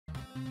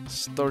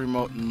Story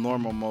mode,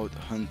 normal mode,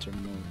 hunter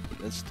mode.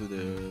 Let's do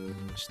the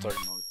story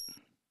mode.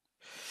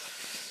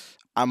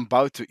 I'm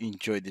about to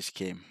enjoy this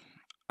game.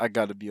 I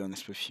gotta be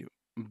honest with you.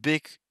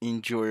 Big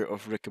enjoyer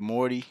of Rick and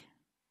Morty.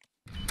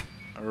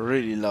 I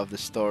really love the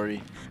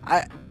story.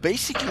 I think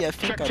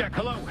Check.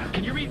 Hello.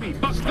 Can you read me?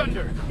 Buck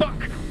Thunder. Buck.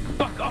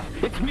 Oh,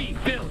 it's me,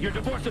 Phil, your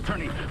divorce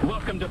attorney.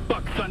 Welcome to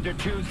Buck Thunder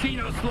 2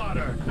 Xeno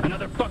Slaughter.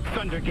 Another Buck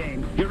Thunder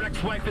game. Your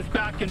ex-wife is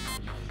back and...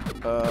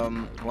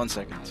 1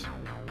 second.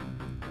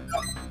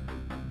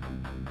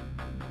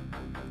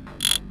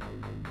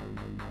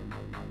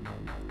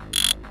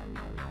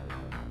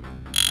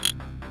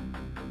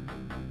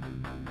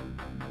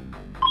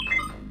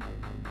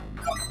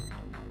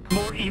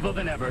 More evil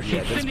than ever.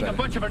 She's sending a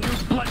bunch of her new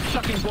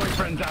blood-sucking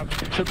boyfriends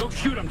out. So go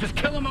shoot them. Just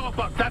kill them all,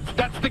 Buck.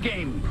 That's the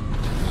game.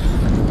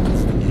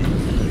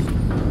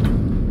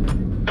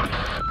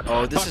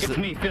 Oh, this Buck, is it's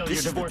me, Phil,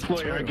 your divorce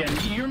lawyer again.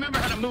 You remember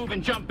how to move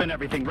and jump and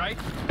everything, right?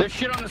 There's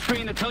shit on the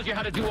screen that tells you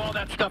how to do all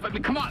that stuff. I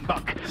mean, come on,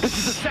 Buck. This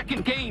is the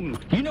second game.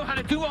 You know how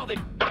to do all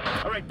the...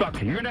 All right, Buck,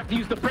 you're gonna have to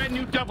use the brand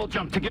new double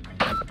jump to get...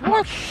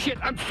 Oh, shit,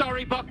 I'm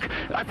sorry, Buck.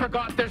 I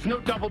forgot there's no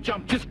double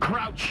jump. Just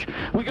crouch.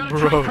 We gotta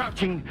try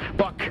crouching,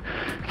 Buck.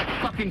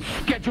 Fucking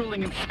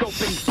scheduling and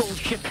scoping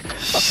bullshit.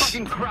 A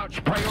fucking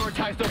crouch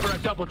prioritized over a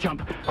double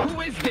jump.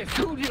 Who is this?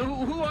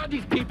 Who are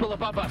these people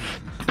above us?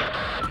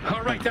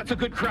 All right, that's a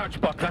good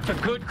crouch, Buck. That's a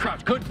good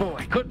crouch. Good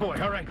boy.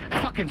 All right.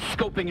 Fucking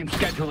scoping and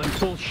scheduling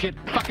bullshit.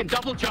 Fucking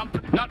double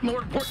jump. Not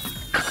more important.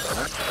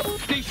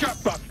 Stay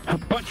sharp, Buck. A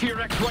bunch of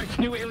your ex-wife's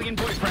new alien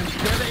boyfriends.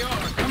 There they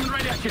are. Coming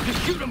right at you.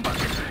 Just shoot them, Buck.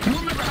 You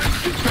remember how to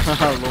shoot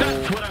them?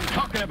 That's what I'm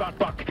talking about,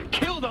 Buck.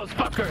 Kill those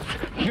fuckers.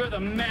 You're the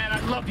man. I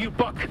love you,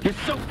 Buck. You're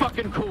so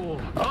fucking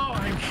cool. Oh,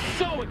 I'm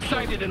so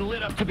excited and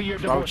lit up to be your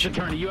divorce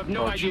attorney. You have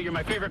no idea. You're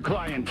my favorite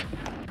client.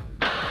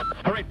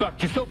 All right, Buck,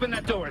 just open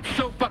that door. It's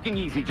so fucking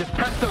easy. Just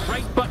press the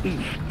right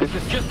button. This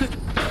is just as...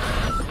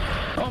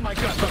 Oh my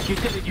God, Buck, you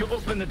did it. You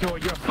opened the door.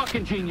 You're a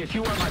fucking genius.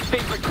 You are my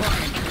favorite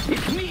client.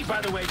 It's me, by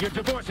the way, your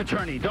divorce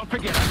attorney. Don't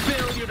forget, I'm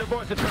Phil, your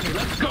divorce attorney.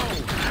 Let's go.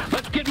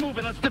 Let's get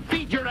moving. Let's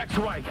defeat your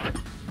ex-wife.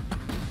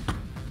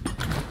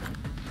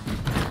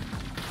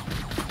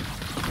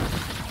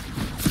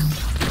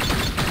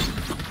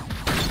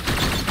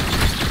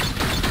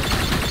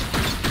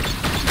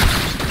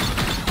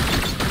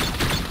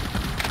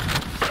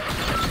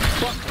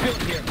 Phil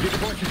here, your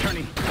divorce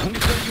attorney. Let me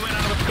fill you in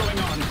on what's going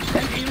on.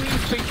 An alien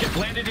spaceship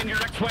landed in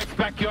your ex-wife's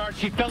backyard.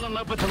 She fell in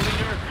love with the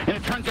leader, and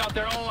it turns out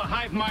they're all a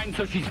hive mind,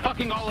 so she's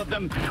fucking all of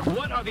them.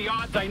 What are the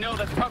odds? I know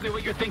that's probably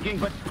what you're thinking,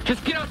 but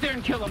just get out there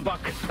and kill them, Buck.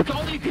 It's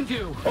all you can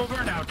do. Over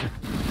and out.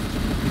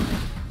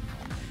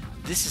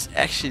 This is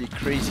actually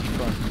crazy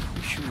fun.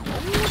 Shoot.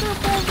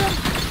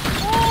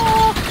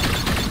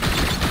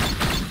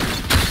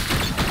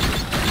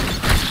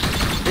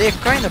 They're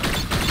kind of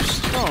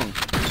strong.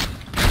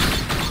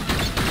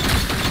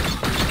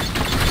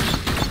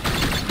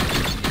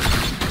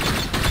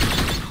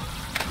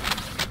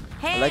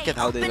 Hey, I like it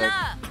how they open like.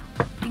 up.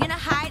 You gonna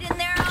hide in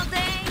there all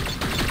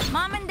day?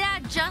 Mom and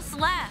Dad just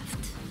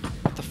left.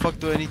 What the fuck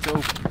do I need to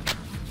open?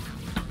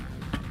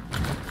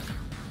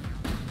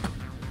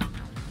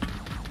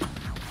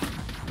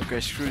 Okay,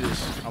 screw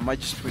this. I might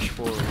just push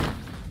forward.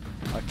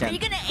 I Are can't. you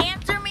gonna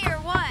answer me or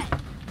what?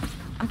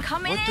 I'm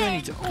coming What in. do I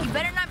need to You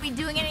better not be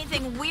doing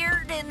anything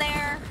weird in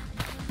there.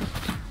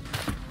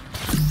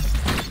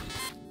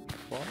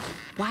 What?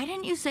 Why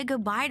didn't you say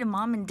goodbye to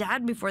Mom and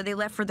Dad before they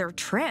left for their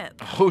trip?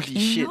 Holy You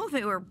shit. know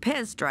they were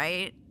pissed,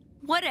 right?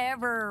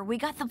 Whatever. We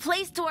got the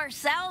place to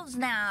ourselves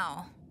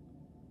now.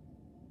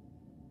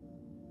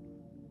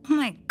 Oh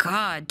my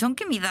God, don't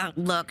give me that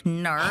look,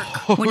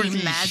 narc. When Holy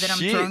you mad that I'm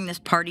shit. throwing this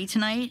party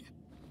tonight?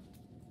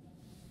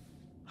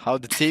 How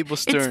the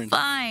tables turned. It's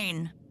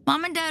fine.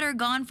 Mom and Dad are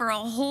gone for a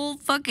whole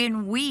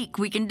fucking week.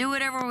 We can do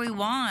whatever we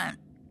want.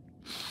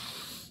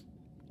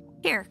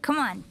 Here, come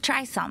on,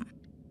 try some.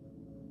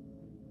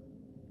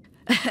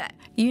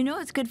 You know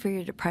it's good for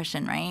your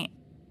depression, right?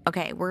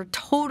 Okay, we're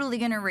totally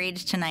gonna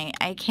rage tonight.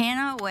 I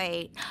cannot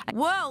wait.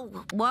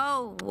 Whoa,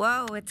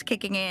 it's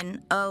kicking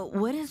in. Oh,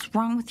 what is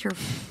wrong with your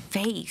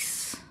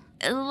face?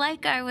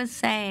 Like I was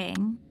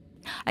saying,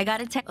 I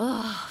got a text.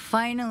 Oh,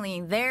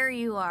 finally, there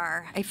you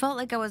are. I felt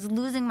like I was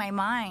losing my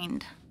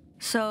mind.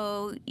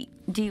 So,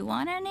 do you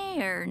want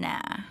any or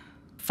nah?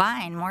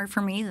 Fine, more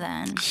for me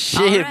then. Shit,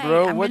 All right,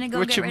 bro, I'm what gonna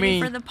go get you ready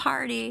mean? for the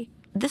party.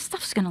 This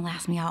stuff's gonna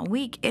last me all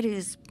week. It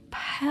is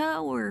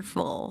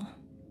powerful.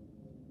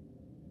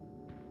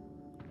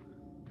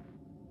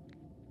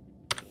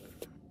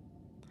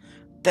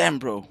 Damn,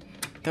 bro.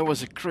 That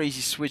was a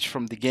crazy switch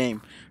from the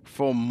game.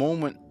 For a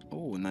moment...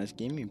 Oh, nice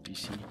gaming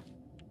PC.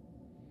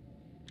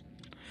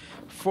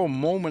 For a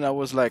moment, I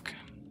was like,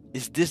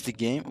 is this the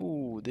game?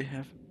 Oh, they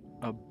have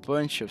a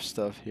bunch of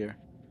stuff here.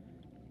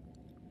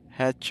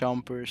 Head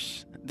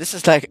chompers. This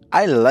is like...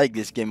 I like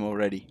this game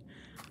already.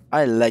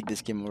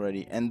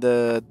 And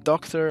the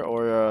doctor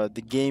or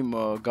the game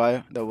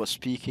guy that was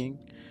speaking,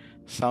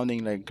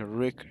 sounding like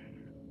Rick.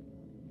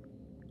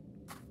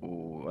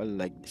 Oh, I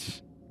like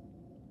this.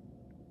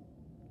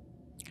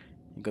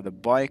 You got a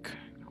bike.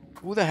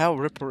 Who the hell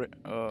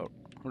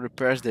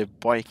repairs their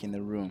bike in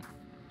the room?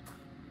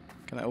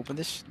 Can I open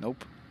this?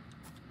 Nope.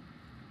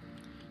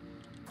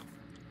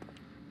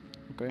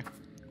 Okay.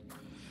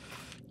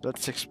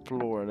 Let's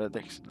explore.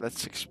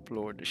 Let's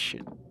explore this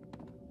shit.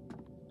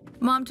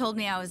 Mom told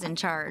me I was in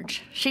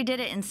charge. She did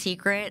it in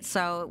secret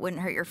so it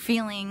wouldn't hurt your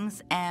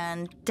feelings,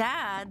 and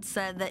Dad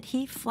said that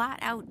he flat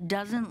out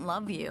doesn't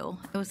love you.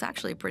 It was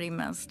actually pretty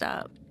messed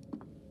up.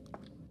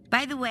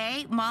 By the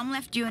way, Mom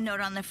left you a note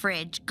on the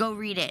fridge. Go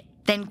read it.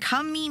 Then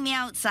come meet me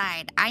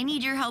outside. I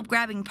need your help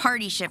grabbing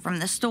party shit from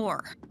the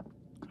store.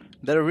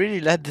 Did I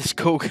really let this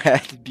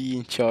cokehead be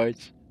in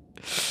charge?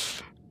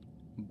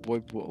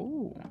 Boy.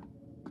 Ooh.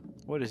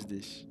 What is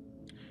this?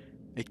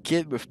 A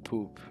kid with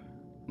poop.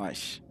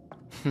 Nice.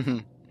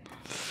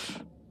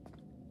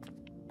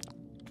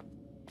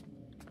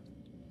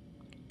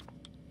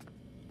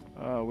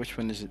 Which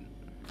one is it?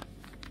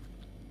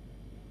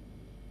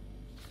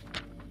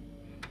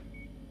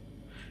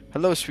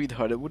 Hello,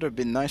 sweetheart. It would have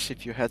been nice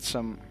if you had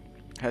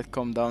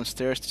come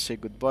downstairs to say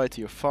goodbye to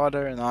your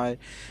father and I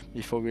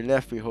before we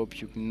left. We hope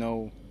you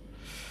know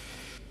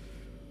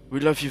we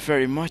love you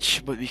very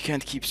much, but we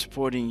can't keep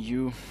supporting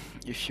you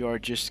if you are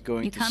just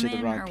going to sit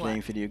around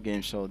playing video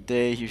games all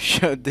day. You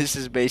should. This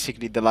is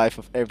basically the life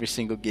of every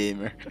single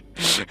gamer.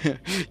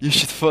 You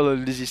should follow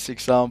Lizzie's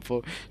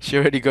example. She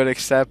already got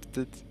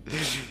accepted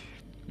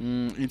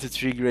into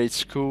 3 grade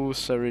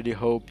schools. I really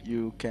hope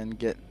you can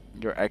get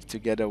your act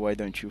together. Why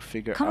don't you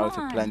figure out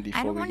a plan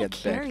before we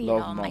get back?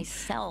 Love, Mom.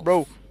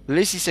 Bro,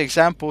 Lizzie's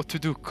example to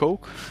do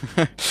coke.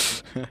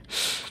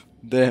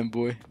 Damn,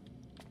 boy.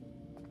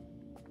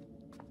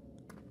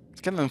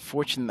 It's kind of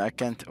unfortunate I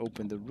can't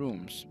open the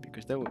rooms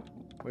because that would.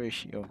 Where is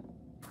she? Oh,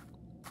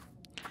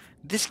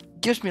 this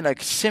gives me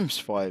like Sims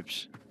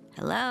vibes.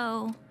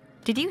 Hello.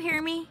 Did you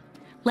hear me?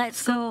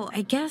 Let's go.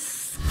 I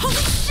guess. Holy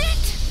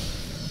shit!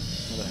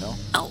 What the hell?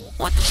 Oh,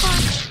 what the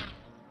fuck?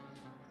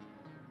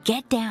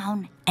 Get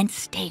down and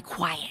stay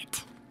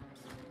quiet.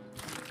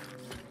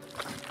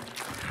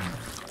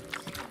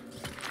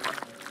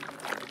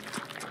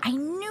 I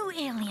knew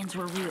aliens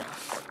were real.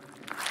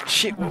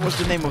 Shit, what was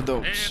the name of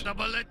those?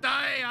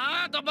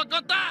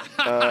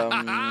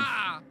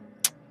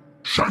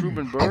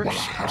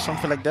 Rubenbergs or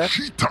something like that?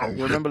 You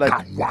remember like...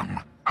 Can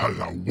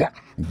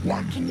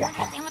you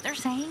understand what they're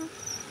saying?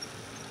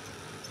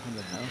 What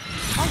the hell?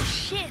 Oh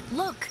shit,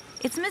 look!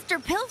 It's Mr.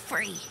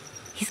 Pilfrey!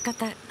 He's got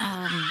that,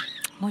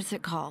 what's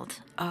it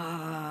called?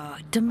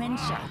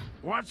 Dementia.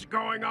 What's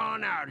going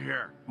on out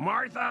here?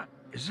 Martha?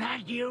 Is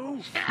that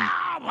you?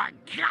 Oh my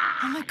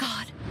god! Oh my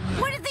god.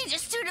 What did they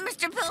just do to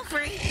Mr.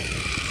 Pilfrey?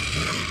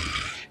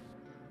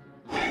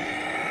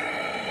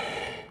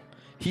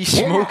 He's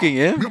smoking,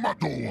 eh? What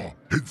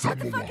the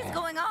fuck is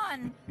going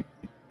on?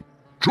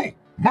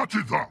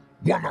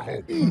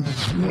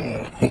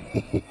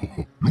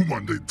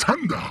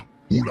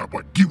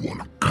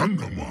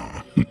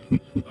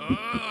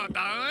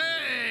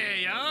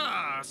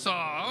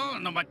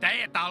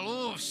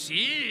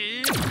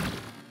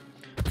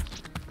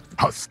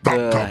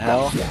 The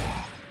hell?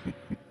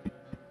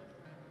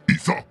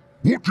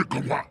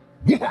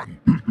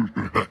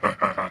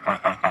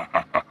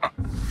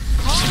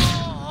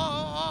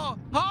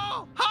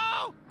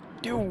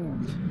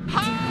 Dude.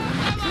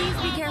 Please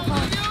be careful.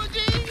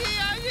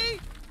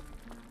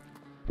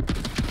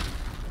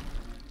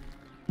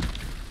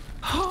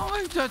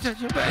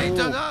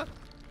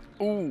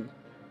 Ooh.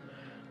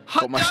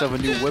 Got myself a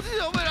new whip.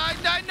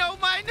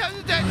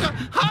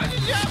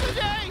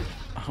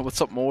 What's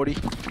up, Morty?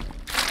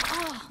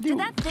 Oh, did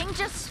that thing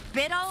just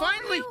spit all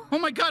Finally! over you? Oh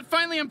my god,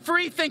 finally I'm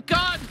free, thank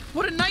god!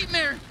 What a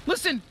nightmare!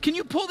 Listen, can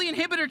you pull the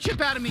inhibitor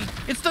chip out of me?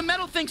 It's the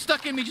metal thing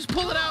stuck in me, just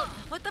pull it out!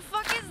 What the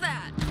fuck is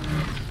that?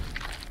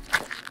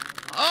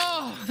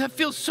 Oh, that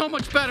feels so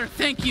much better,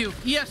 thank you.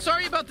 Yeah,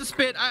 sorry about the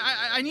spit.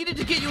 I needed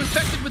to get you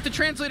infected with the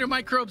translator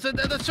microbes.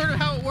 That's sort of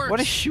how it works. What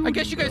is shooting, I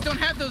guess you guys don't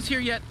have those here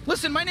yet.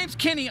 Listen, my name's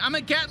Kenny. I'm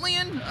a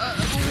Gatlian.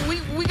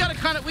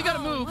 We gotta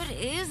move. What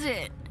is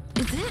it?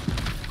 Is it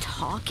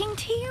talking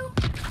to you?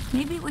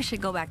 Maybe we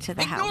should go back to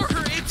the house.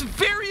 Ignore her. It's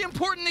very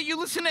important that you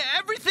listen to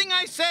everything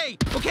I say.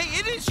 Okay,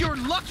 it is your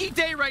lucky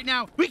day right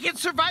now. We can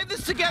survive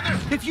this together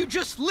if you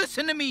just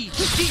listen to me.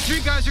 The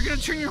G3 guys are gonna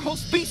turn your whole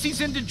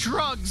species into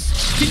drugs.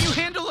 Can you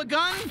handle a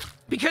gun?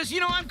 Because, you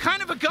know, I'm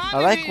kind of a gun. I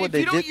like what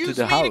they did to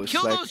the house. If you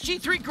don't use me to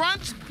kill those G3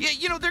 grunts,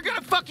 you know, they're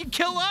gonna fucking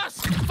kill us.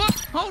 Fuck.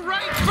 All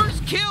right,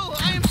 first kill.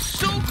 I am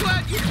so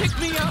glad you picked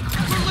me up.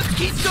 Well, let's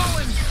keep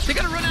going. They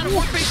gotta run out of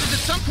warp bases at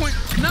some point.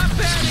 Not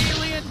bad,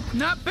 alien.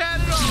 Not bad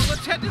at all.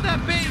 Let's head to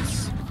that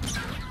base.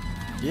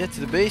 Yeah, to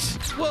the base.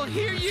 Well,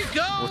 here you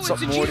go. What's it's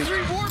up, a Morty?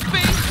 G3 warp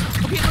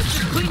base. Okay, let's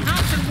just clean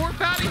house and warp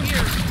out of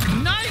here.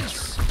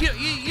 Nice. You know,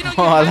 you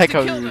Oh, I had like to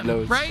how kill he them,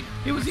 reloads. right?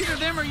 It was either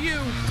them or you,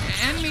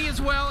 and me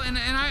as well, and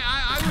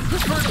I would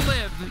prefer to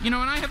live. You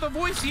know, and I have a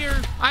voice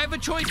here. I have a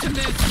choice in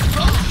this.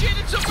 Oh, shit,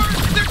 it's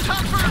submerged. They're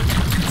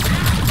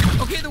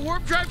tougher. Okay, the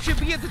warp drive should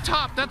be at the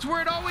top. That's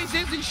where it always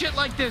is and shit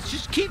like this.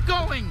 Just keep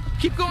going.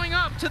 Keep going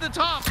up to the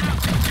top.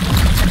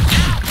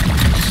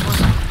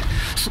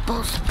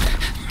 Supposed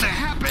to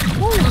happen.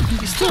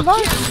 He's still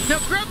alive. Now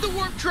grab the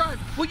warp drive.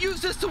 We'll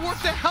use this to warp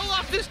the hell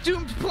off this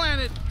doomed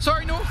planet.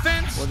 Sorry, no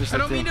offense. What is I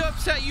the don't mean thing? to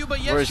upset you, but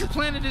Where yes, is your it?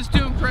 planet is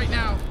doomed right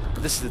now.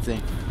 This is the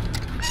thing.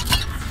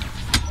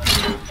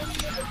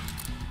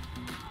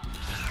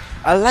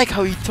 I like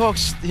how he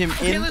talks him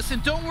Hey, in.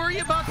 listen, don't worry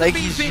about Like the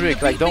he's beeping. Rick,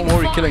 The like, don't beeping's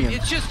worry fine. killing him.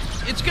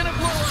 It's gonna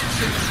blow up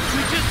soon.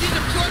 We just need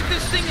to plug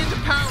this thing into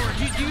power.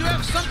 Do you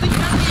have something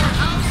down at your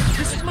house?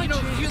 This is my do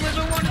you live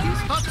in one of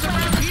these huts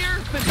around here?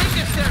 But take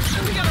us there.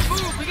 We gotta move.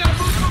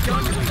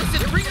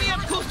 Listen, bring me up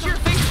close to your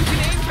face. You can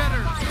aim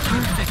better.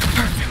 Perfect.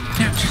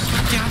 Now just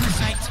look down the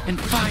sights and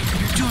fire.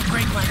 You're doing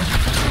great, Mike.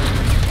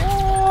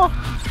 Oh,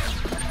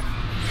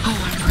 Oh,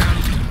 I'm proud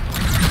of you.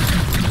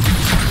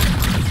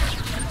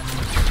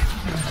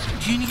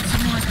 Do you need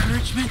some more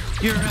encouragement?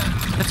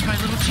 That's my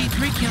little G3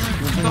 killer.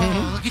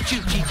 Oh, look at you,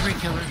 G3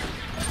 killer.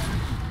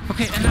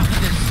 Okay, enough of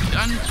this.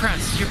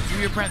 Unpress.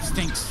 Your breath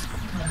stinks.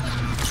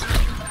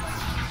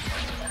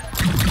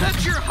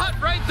 That's your hut,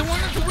 right? The one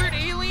that the weird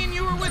alien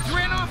you were with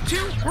ran off to?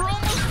 We're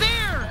almost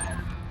there!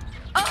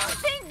 Oh,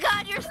 thank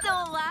God you're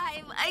still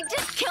alive. I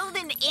just killed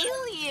an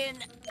alien.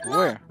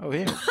 where? Oh,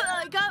 here.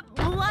 I got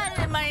blood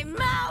in my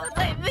mouth.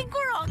 I think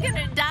we're all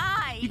gonna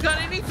die. You got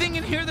anything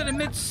in here that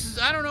emits,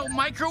 I don't know,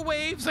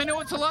 microwaves? I know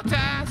it's a lot to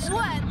ask.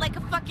 What, like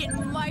a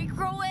fucking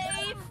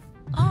microwave?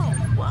 Oh,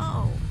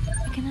 whoa.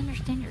 I can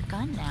understand your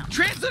gun now.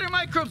 Translator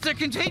microbes, they're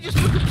contagious.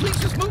 Please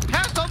just move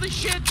past all this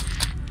shit.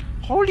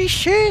 Holy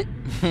shit!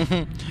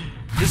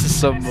 This is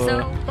some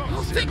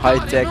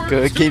high-tech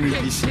gaming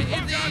PC.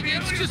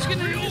 It's just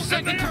gonna need a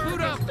second to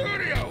boot up.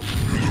 Aliens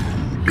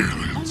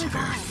of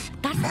Earth,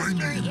 That's my the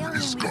scary name alien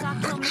is we saw kill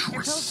Mr.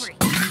 Garmantuous, Pilfrey.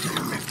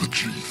 leader of the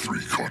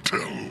G3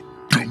 cartel.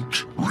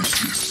 Don't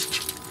resist.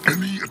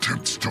 Any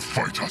attempts to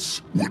fight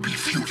us would be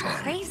futile.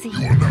 Crazy.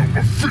 You are now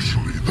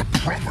officially the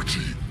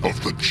property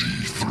of the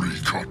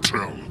G3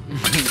 cartel.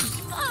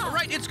 All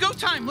right, it's go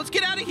time. Let's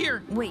get out of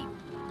here. Wait,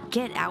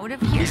 get out of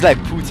here? He's like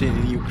Putin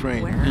in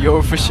Ukraine. Where? You're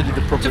officially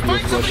the To property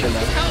find of somebody Russia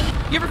who's now.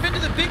 help. You ever been to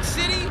the big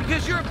city?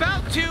 Because you're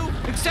about to,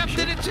 except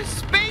that it's a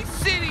space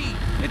city.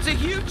 It's a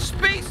huge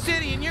space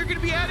city, and you're gonna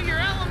be out of your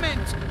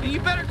element. And you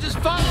better just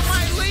follow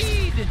my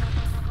lead.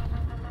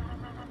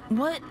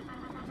 What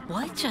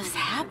just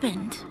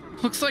happened?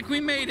 Looks like we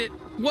made it.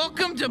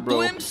 Welcome to Bro.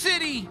 Blim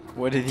City.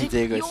 Where did he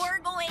take us? You're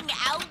going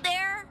out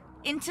there?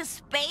 Into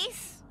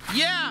space?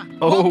 Yeah.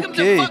 Welcome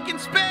Okay. to fucking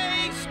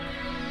space.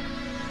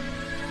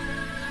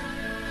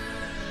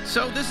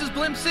 So this is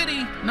Blim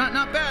City.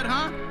 Not bad,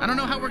 huh? I don't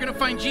know how we're gonna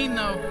find Gene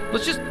though.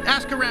 Let's just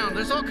ask around.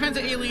 There's all kinds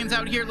of aliens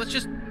out here. Let's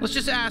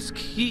just ask.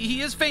 He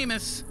is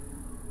famous.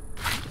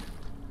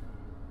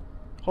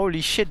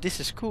 Holy shit, this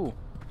is cool.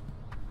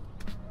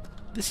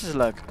 This is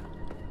like...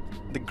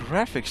 The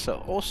graphics are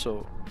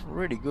also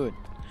really good.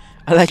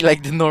 I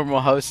like the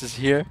normal houses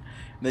here.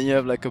 Then you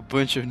have like a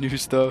bunch of new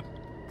stuff.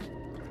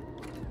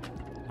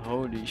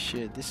 Holy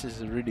shit, this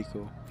is really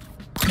cool.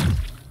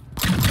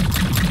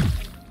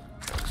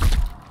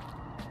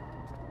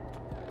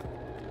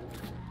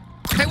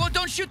 Hey, well,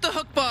 don't shoot the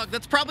hook bug.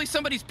 That's probably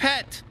somebody's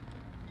pet.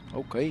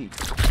 Okay.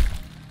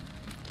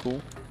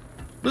 Cool.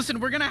 Listen,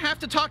 we're gonna have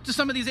to talk to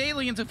some of these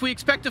aliens if we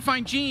expect to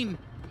find Gene.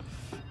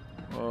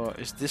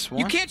 Is this one?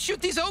 You can't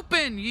shoot these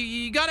open.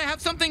 You gotta have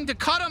something to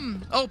cut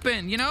them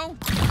open, you know?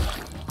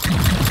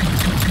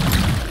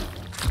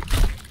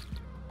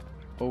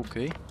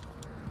 Okay.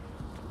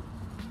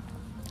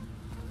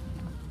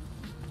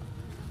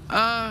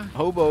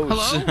 Hobos.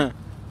 Hello?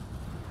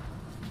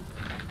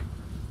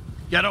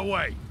 Get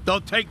away.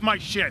 Don't take my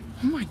shit.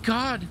 Oh my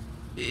god.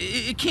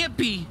 It can't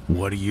be.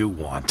 What do you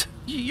want?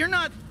 You're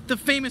not the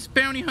famous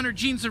bounty hunter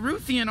Gene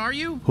Zaruthian, are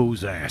you?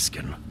 Who's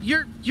asking?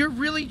 You're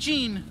really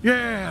Gene.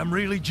 Yeah, I'm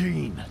really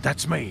Gene.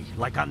 That's me,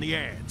 like on the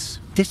ads.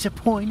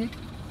 Disappointed?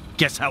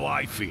 Guess how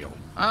I feel.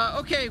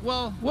 Okay,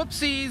 well,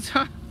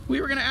 whoopsies.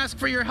 We were gonna ask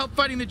for your help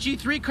fighting the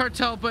G3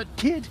 cartel, but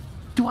Kid,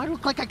 do I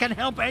look like I can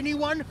help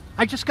anyone?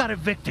 I just got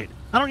evicted.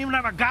 I don't even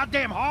have a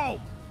goddamn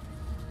home.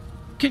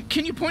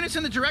 can you point us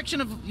in the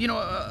direction of, you know,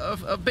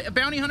 a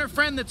bounty hunter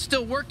friend that's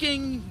still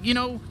working, you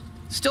know,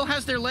 still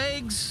has their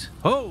legs?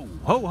 Ho,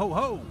 ho, ho,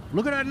 ho.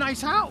 Look at that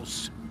nice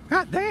house.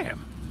 God damn.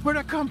 Where'd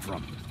that come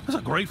from? That's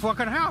a great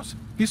fucking house.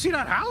 You see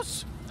that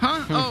house?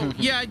 Huh? Oh,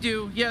 yeah, I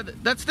do. Yeah,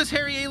 that's this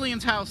hairy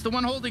alien's house, the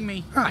one holding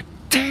me. God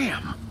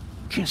damn.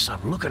 Can't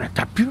stop looking at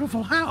that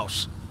beautiful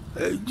house.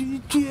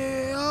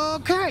 Yeah,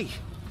 okay.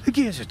 The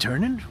gears are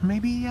turning.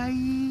 Maybe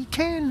I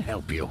can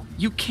help you.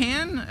 You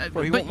can?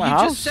 Well, you but want my you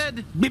house? just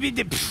said...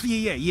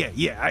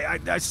 Yeah.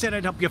 I said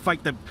I'd help you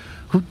fight the...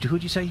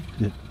 Who'd you say?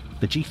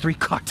 The G3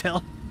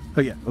 cartel?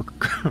 Oh, yeah. Oh,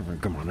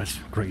 come on, that's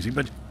crazy,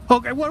 but...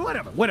 Okay,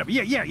 whatever.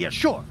 Yeah,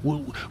 sure.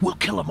 We'll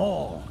kill them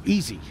all.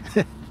 Easy.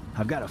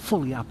 I've got a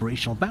fully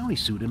operational bounty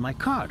suit in my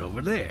cart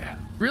over there.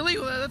 Really?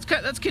 Well,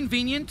 that's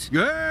convenient.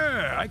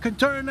 Yeah, I can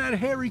turn that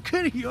hairy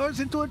kid of yours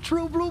into a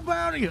true blue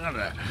bounty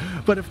hunter.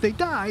 But if they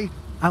die,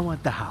 I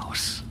want the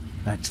house.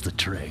 That's the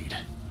trade.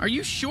 Are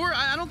you sure?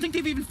 I don't think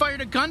they've even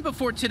fired a gun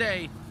before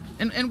today.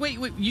 And wait,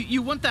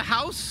 you want the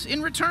house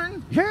in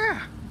return?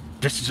 Yeah.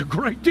 this is a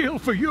great deal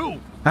for you.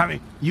 I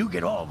mean, you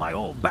get all my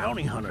old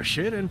bounty hunter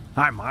shit, and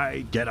I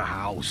might get a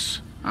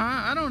house.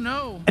 I don't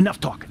know. Enough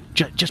talking.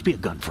 Just be a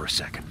gun for a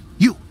second.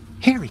 You,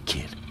 hairy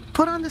kid,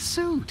 put on the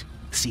suit.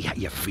 See how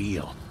you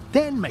feel.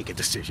 Then make a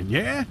decision,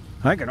 yeah?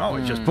 I can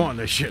always just pawn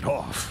this shit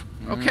off.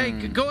 Okay,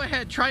 go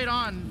ahead. Try it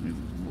on.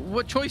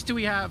 What choice do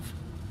we have?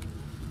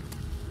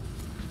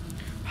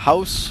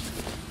 House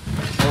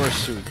or a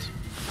suit?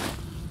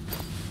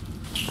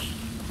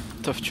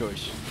 Tough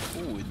choice.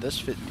 Ooh, it does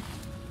fit me.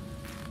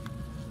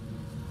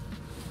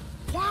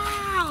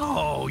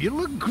 Wow, you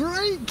look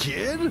great,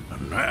 kid.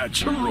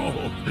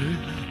 Natural.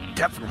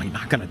 Definitely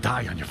not gonna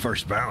die on your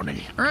first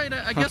bounty. All right,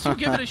 I guess we'll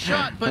give it a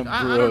shot, but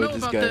I Bro, don't know this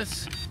about guy.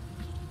 this.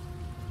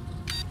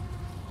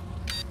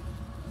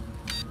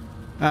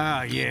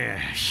 Ah, yeah,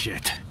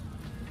 shit.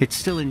 It's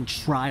still in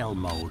trial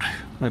mode.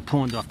 I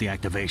pawned off the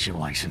activation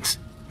license.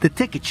 The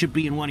ticket should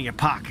be in one of your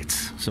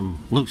pockets.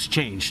 Some loose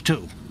change,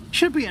 too.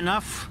 Should be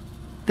enough.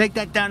 Take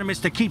that down to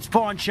Mr. Keith's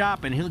pawn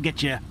shop, and he'll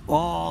get you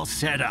all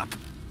set up.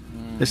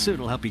 The suit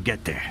will help you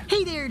get there.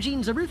 Hey there,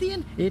 Gene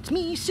Zaruthian. It's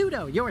me,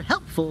 Pseudo, your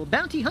helpful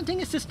bounty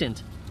hunting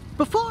assistant.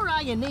 Before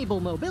I enable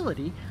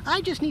mobility,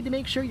 I just need to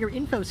make sure your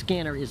info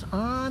scanner is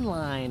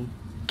online.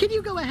 Can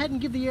you go ahead and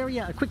give the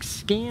area a quick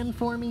scan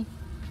for me?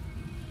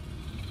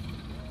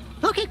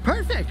 Okay,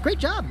 perfect. Great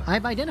job.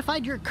 I've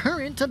identified your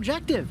current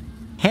objective.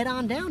 Head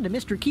on down to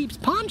Mr. Keith's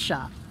pawn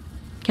shop.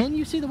 Can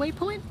you see the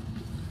waypoint?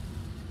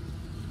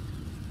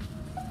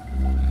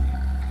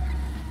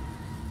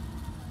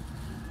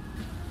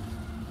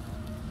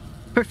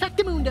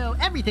 Perfectamundo,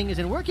 everything is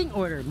in working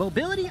order.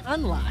 Mobility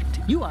unlocked.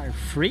 You are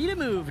free to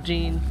move,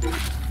 Gene.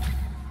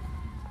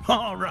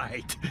 All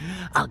right.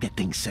 I'll get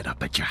things set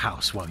up at your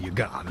house while you're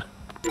gone.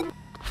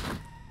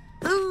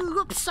 Ooh,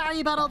 oops, sorry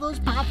about all those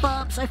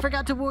pop-ups. I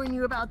forgot to warn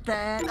you about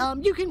that.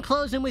 You can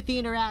close them with the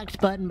interact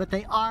button, but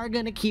they are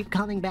gonna keep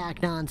coming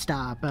back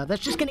nonstop.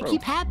 That's just gonna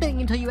keep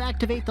happening until you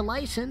activate the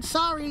license.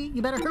 Sorry,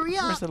 you better hurry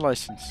up. Where's the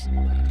license?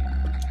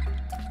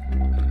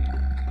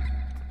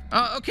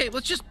 Okay,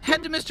 let's just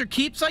head to Mr.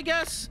 Keith's, I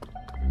guess.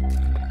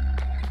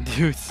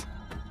 Dude.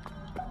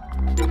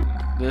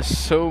 There's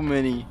so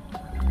many.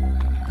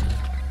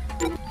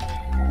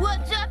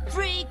 What's up,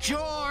 freak?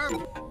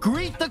 Sure.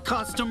 Greet the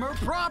customer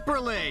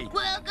properly.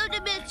 Welcome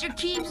to Mr.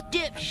 Keith's,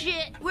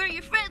 dipshit. We're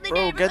your friendly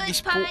Bro, neighborhood get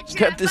this punch.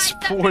 get this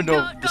porn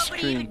off the Nobody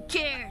screen. even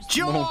cares.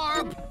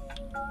 Jorb.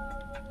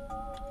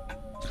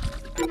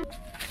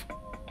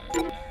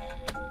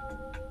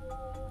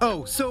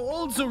 Oh, so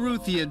old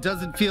Zaruthian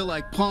doesn't feel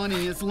like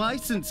pawning his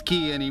license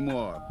key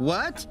anymore.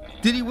 What?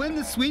 Did he win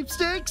the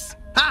sweepstakes?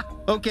 Ha!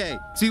 Okay,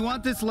 so you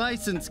want this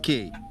license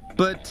key.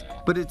 But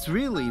it's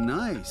really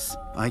nice.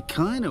 I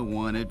kinda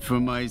want it for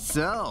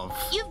myself.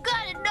 You've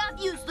got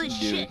enough useless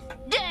shit,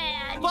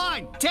 Dad.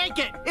 Fine, take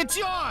it. It's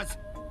yours.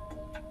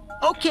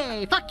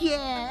 Okay, fuck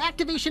yeah.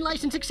 Activation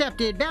license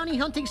accepted. Bounty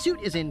hunting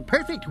suit is in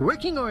perfect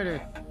working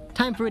order.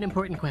 Time for an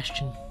important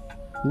question.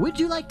 Would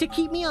you like to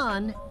keep me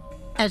on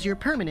as your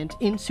permanent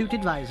in-suit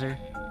advisor?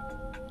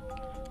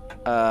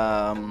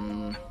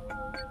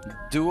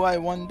 Do I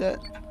want that?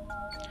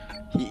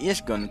 He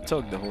is gonna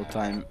talk the whole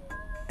time.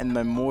 And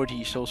my Morty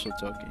he's also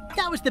talking.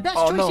 That was the best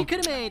Oh, choice no. you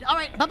could have made. All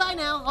right, bye-bye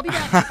now. I'll be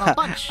back. A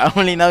bunch. I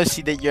only now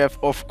see that you have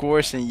of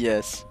course and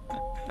yes.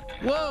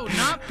 Whoa,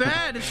 not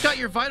bad. It's got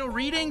your vital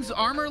readings,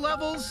 armor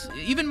levels,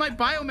 even my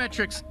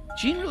biometrics.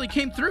 Gene really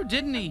came through,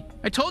 didn't he?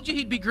 I told you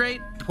he'd be great.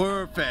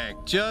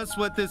 Perfect. Just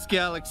what this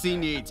galaxy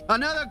needs.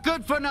 Another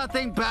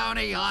good-for-nothing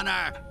bounty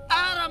hunter.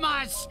 Out of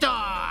my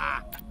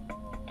store!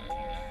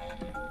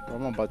 Bro,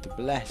 I'm about to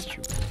blast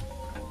you.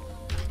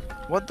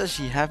 What does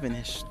he have in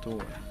his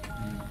store?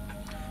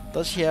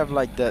 Does he have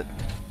like that?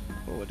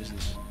 Oh, what is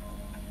this?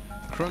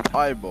 Crunk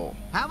eyeball.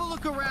 Have a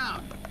look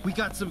around. We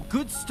got some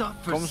good stuff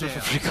for Comes with sale,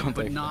 a free contact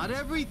but not lens.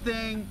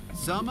 everything.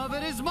 Some of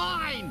it is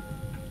mine.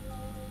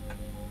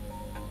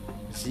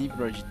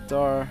 Zebra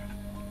guitar.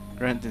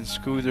 Grandin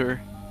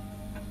scooter.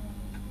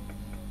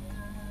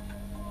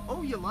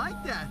 Oh, you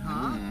like that,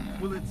 huh?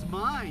 Well, it's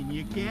mine.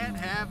 You can't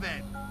have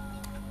it.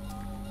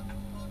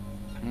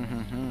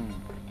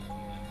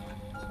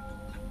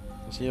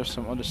 Does he have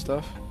some other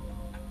stuff?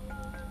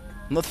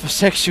 Not for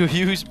sexual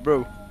use,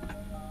 bro.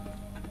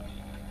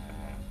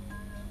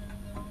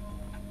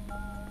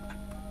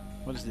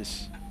 What is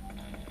this?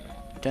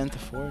 Can't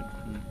afford?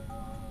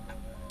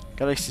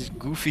 Galaxy's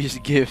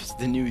goofiest gift,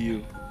 the new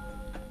you.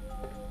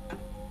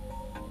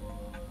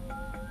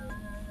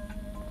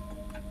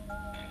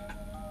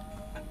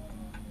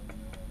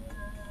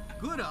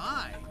 Good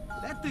eye.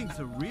 That thing's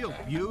a real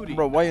beauty.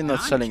 Bro, why are you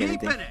not I'm selling keeping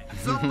anything? it.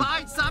 So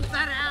buy something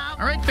out.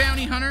 All right,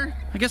 bounty hunter.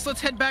 I guess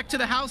let's head back to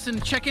the house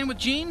and check in with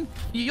Gene.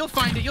 You'll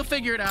find it. You'll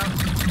figure it out.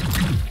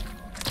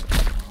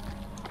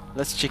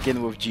 Let's check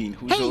in with Gene,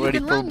 who's Hey, you already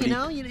can run,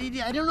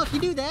 probably... I don't know if you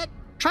do that.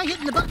 Try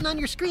hitting the button on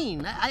your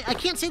screen. I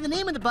can't say the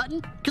name of the button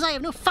because I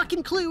have no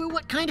fucking clue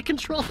what kind of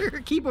controller or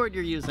keyboard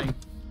you're using.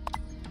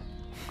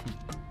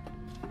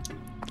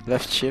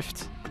 Left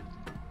shift.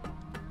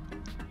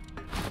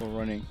 For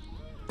running.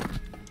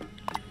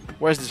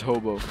 Where's this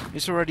hobo?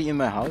 He's already in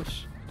my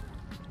house.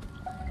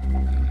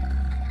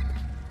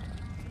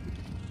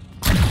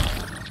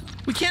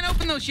 We can't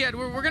open those yet.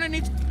 We're gonna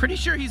need. Pretty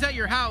sure he's at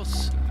your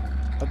house.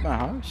 At my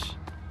house?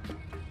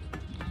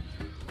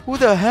 Who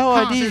the hell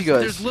are these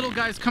guys? There's little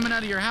guys coming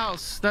out of your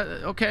house. That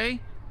okay?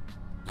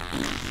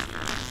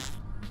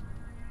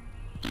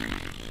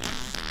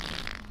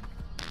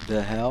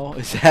 The hell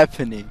is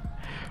happening?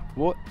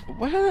 What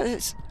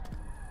is?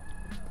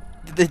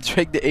 Did they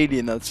drag the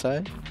alien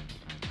outside?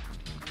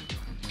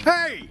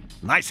 Hey!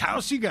 Nice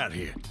house you got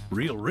here.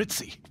 Real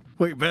ritzy.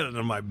 Way better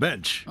than my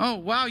bench. Oh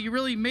wow, you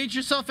really made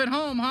yourself at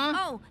home, huh?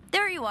 Oh,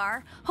 there you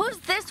are. Who's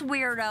this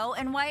weirdo,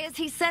 and why is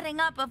he setting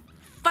up a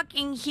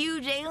fucking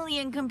huge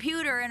alien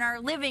computer in our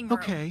living room?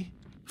 Okay.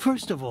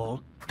 First of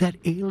all, that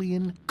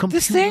alien computer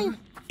This thing?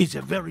 is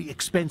a very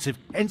expensive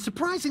and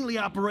surprisingly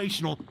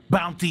operational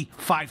Bounty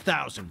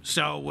 5000.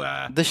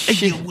 So, The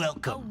shit. you're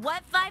welcome.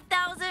 What,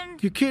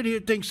 5,000? Your kid here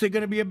thinks they're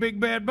gonna be a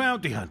big bad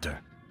bounty hunter.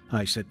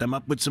 I set them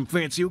up with some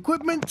fancy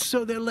equipment,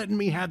 so they're letting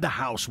me have the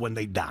house when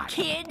they die.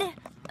 Kid?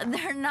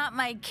 They're not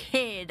my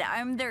kid.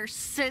 I'm their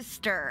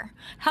sister.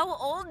 How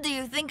old do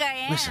you think I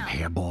am? Listen,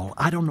 Hairball,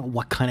 I don't know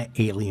what kind of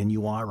alien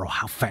you are or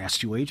how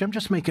fast you age. I'm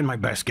just making my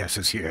best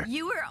guesses here.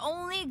 You were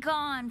only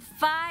gone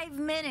 5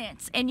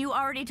 minutes, and you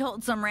already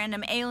told some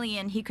random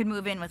alien he could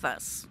move in with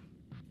us.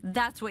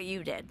 That's what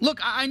you did. Look,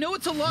 I know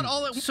it's a lot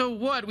all at. So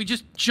what? We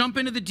just jump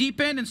into the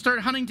deep end and start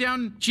hunting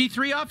down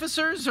G3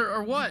 officers,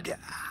 or what?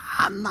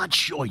 I'm not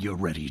sure you're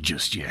ready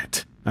just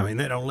yet. I mean,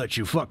 they don't let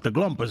you fuck the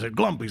Glumpers at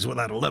Glumpies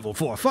without a level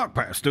 4 fuck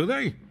pass, do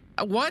they?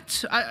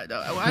 What? I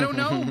don't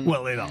know.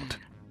 Well, they don't.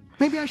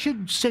 Maybe I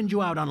should send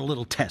you out on a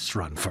little test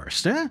run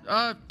first,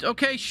 huh?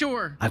 Okay,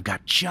 sure. I've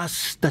got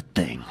just the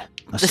thing.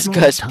 A This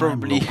guy's small-time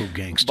probably local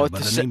gangster about by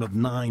to the say- name of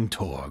Nine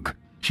Torg.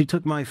 She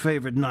took my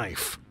favorite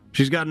knife.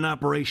 She's got an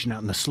operation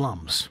out in the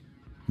slums.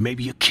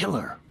 Maybe you kill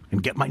her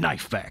and get my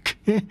knife back.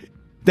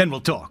 Then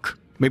we'll talk.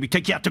 Maybe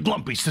take you out to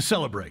Glumpies to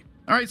celebrate.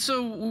 All right,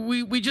 so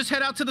we just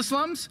head out to the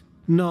slums?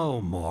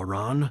 No,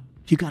 moron.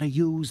 You gotta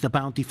use the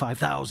Bounty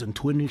 5000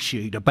 to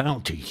initiate a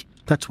bounty.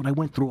 That's what I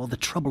went through all the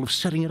trouble of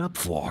setting it up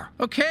for.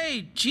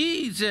 Okay,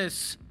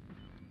 Jesus.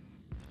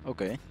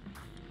 Okay.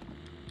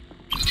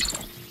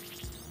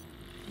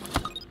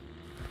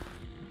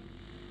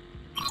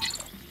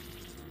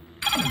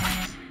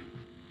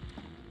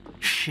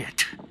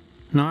 Shit.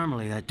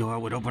 Normally that door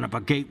would open up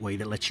a gateway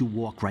that lets you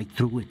walk right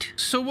through it.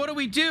 So what do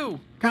we do?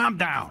 Calm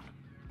down.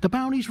 The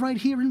bounty's right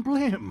here in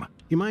Blim.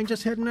 You mind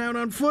just heading out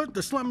on foot?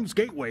 The slums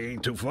gateway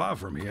ain't too far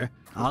from here.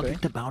 I'll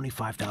get the Bounty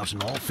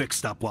 5000 all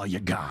fixed up while you're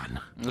gone.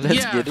 Let's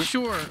yeah, get it.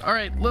 sure. All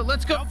right,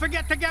 let's go. Don't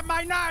forget to get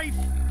my knife!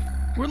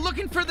 We're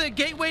looking for the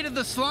gateway to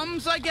the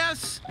slums, I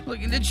guess.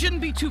 Look, it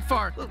shouldn't be too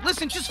far.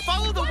 Listen, just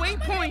follow the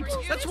waypoint.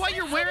 That's why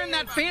you're wearing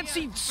that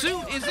fancy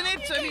suit, isn't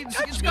it? I mean,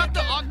 it's got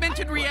the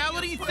augmented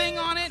reality thing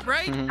on it,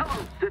 right? Hello,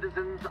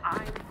 citizens.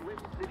 I'm Slim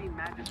City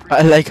Magistrate.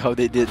 I like how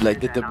they did like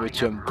the double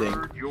jump thing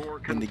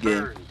in the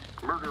game.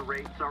 Murder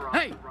rates are on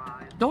Hey, the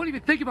rise. don't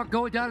even think about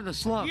going down to the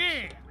slums.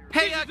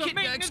 Hey,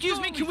 excuse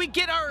me, can we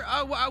get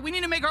we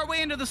need to make our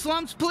way into the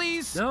slums,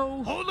 please?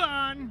 No. Hold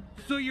on.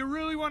 So you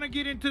really want to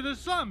get into the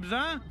slums,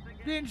 huh?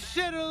 Then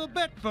settle a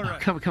bet for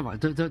us. Come on,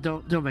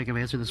 don't make him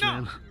answer this, No,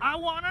 man. I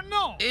want to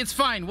know. It's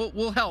fine,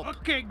 we'll help.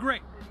 Okay,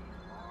 great.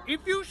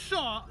 If you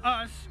saw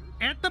us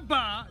at the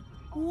bar,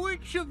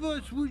 which of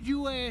us would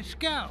you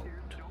ask out?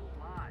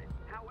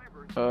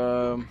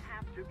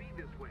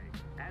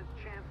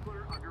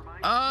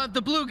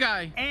 The blue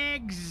guy.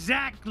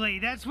 Exactly.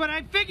 That's what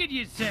I figured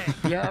you'd say.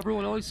 Yeah,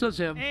 everyone always says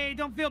him. Hey,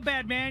 don't feel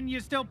bad, man. You're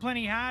still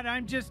plenty hot.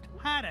 I'm just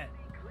hotter.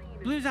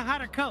 Blue's a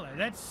hotter color.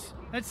 That's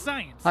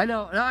science. I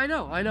know.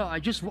 I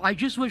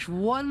just wish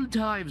one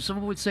time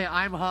someone would say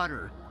I'm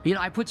hotter. You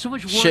know, I put so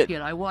much work Shit.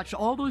 in. I watched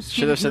all those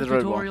Should have said it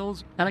right,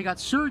 tutorials, and I got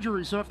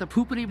surgery, so I don't have to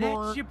poop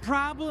anymore. That's your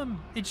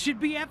problem. It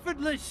should be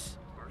effortless.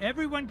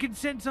 Everyone can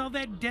sense all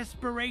that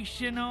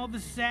desperation, all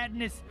the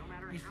sadness.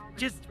 It's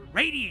just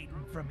radiating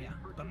from you.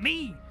 But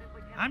me,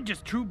 I'm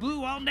just true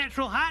blue, all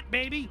natural hot,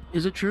 baby.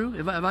 Is it true?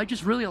 Am I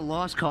just really a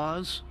lost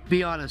cause?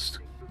 Be honest.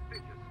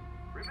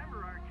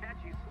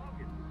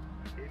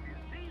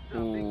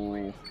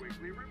 Ooh.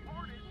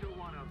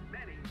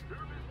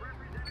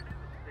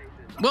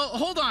 Well,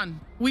 hold on.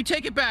 We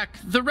take it back.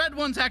 The red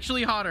one's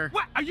actually hotter.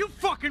 What? Are you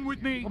fucking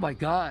with me? Oh my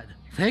God!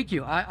 Thank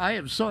you. I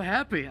am so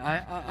happy.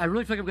 I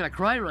really feel like I'm gonna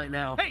cry right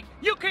now. Hey,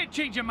 you can't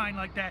change your mind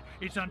like that.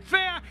 It's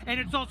unfair, and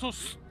it's also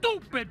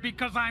stupid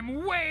because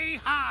I'm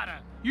way hotter.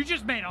 You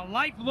just made a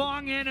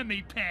lifelong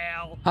enemy,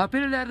 pal. Hop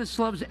in and out of the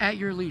slums at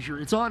your leisure.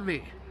 It's on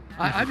me.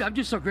 I'm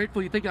just so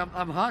grateful you think I'm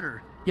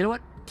hotter. You know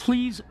what?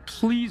 Please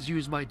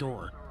use my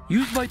door.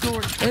 Use my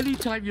door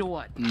anytime you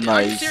want. Nice.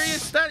 Are you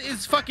serious? That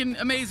is fucking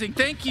amazing.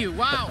 Thank you.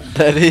 Wow.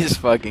 That is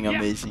fucking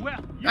amazing. Well,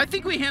 I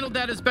think we handled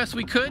that as best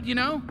we could, you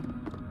know?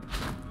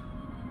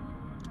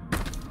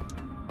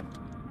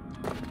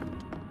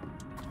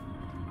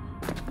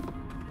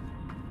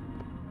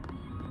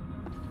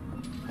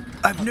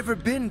 I've never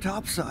been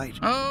topside.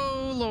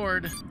 Oh,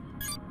 Lord.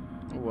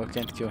 Oh, I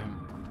can't kill him.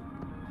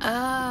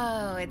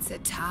 Oh, it's a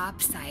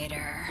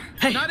topsider.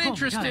 Hey, Not oh my God, I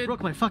interested.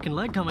 broke my fucking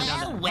leg coming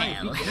down that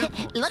pipe. Be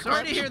careful. Look Sorry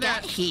what to we hear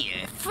got that.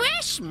 here.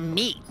 Fresh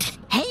meat.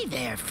 Hey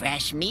there,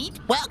 fresh meat.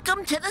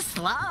 Welcome to the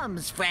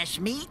slums, fresh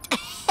meat.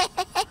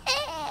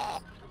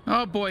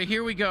 Oh boy,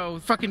 here we go.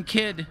 Fucking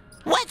kid.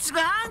 What's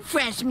wrong,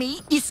 fresh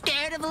meat? You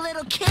scared of a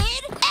little kid?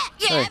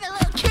 Hey. I'm a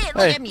little kid.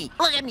 Hey. Look at me.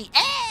 Look at me.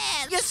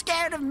 You're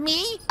scared of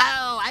me?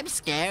 Oh, I'm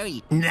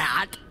scary.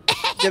 Not.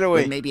 Get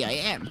away. Well, maybe I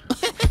am.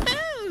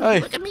 Hey.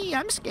 Look at me.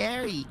 I'm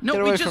scary. No,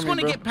 Get we away just from me, want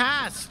to bro. get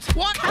past.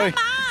 What? Come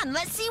on.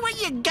 Let's see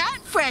what you got,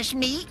 fresh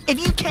meat. If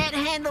you can't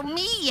handle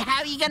me, how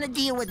are you going to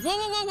deal with... Whoa,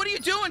 whoa, whoa, what are you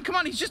doing? Come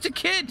on, he's just a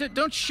kid.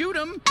 Don't shoot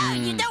him. Oh,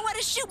 you don't want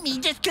to shoot me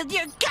just because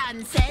your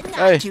gun said not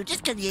Hey. to.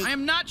 Just because you... I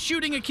am not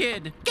shooting a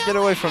kid. Go Get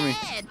away from me.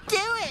 ahead. Do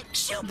it.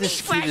 Shoot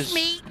This me, kid fresh is-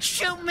 meat.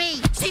 Shoot me.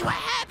 See what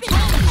happens.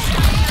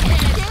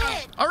 Do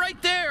it. All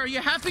right, there. Are you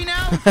happy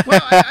now?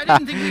 Well, I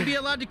didn't think we'd be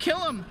allowed to kill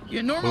him.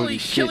 Yeah, normally, Holy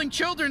shit. killing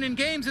children in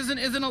games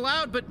isn't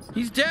allowed, but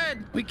he's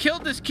dead. We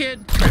killed this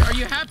kid. Are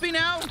you happy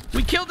now?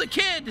 We killed a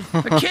kid.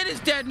 A kid is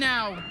dead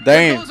now.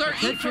 Damn. There goes our E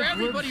Attention, for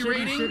everybody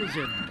Grim City rating.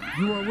 citizen.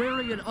 You are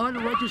wearing an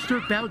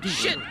unregistered bounty.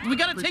 Shit, ribbon. we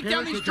gotta take Prepare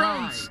down these to die.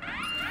 drones.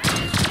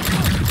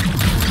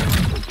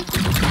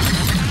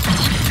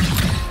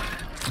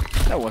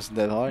 That wasn't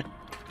that hard.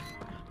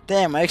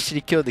 Damn, I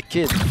actually killed the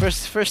kid.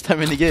 First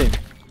time in the game.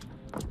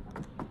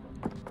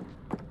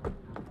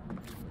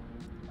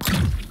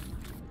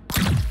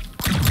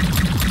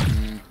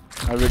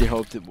 I really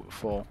hoped it would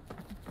fall.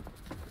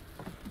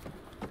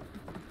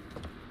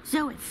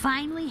 So it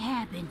finally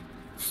happened.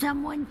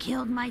 Someone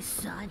killed my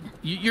son.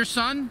 Your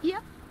son?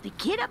 Yep, the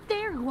kid up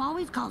there who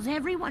always calls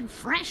everyone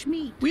fresh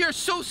meat. We are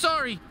so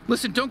sorry.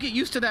 Listen, don't get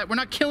used to that. We're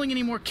not killing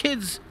any more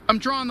kids. I'm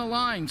drawing the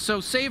line, so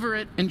savor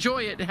it,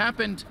 enjoy it. It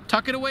happened.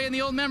 Tuck it away in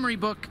the old memory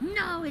book.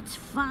 No, it's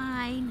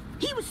fine.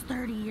 He was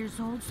 30 years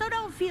old, so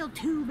don't feel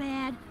too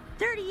bad.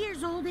 30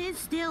 years old is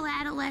still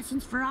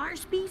adolescence for our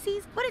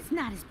species, but it's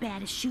not as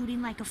bad as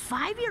shooting like a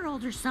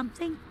 5-year-old or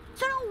something.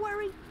 So don't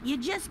worry, you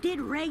just did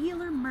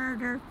regular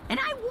murder. And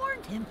I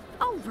warned him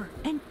over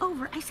and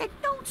over. I said,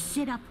 don't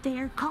sit up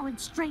there calling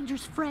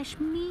strangers fresh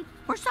meat,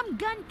 or some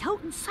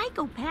gun-toting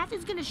psychopath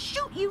is gonna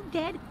shoot you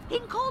dead in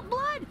cold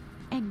blood.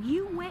 And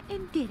you went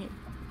and did it.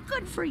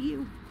 Good for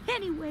you.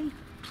 Anyway,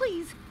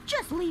 please,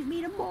 just leave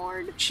me to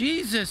mourn.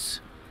 Jesus.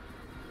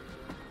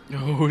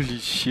 Holy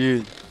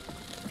shit.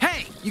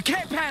 Hey, you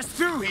can't pass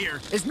through here.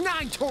 It's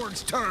Nine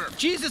Torg's turf.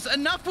 Jesus,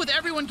 enough with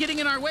everyone getting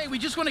in our way. We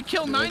just want to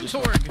kill Nine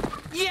Torg.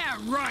 Yeah,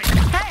 right.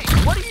 Hey,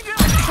 what are you doing?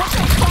 What the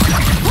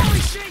fuck? Holy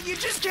shit, you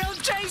just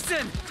killed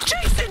Jason.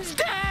 Jason's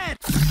dead.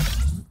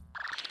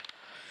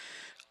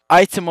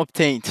 Item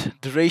obtained.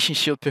 Duration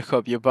shield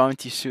pickup. Your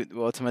bounty suit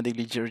will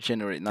automatically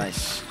regenerate.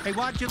 Nice. Hey,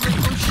 watch it.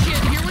 Oh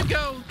shit, here we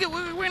go.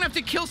 We're gonna have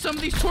to kill some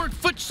of these Torg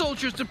foot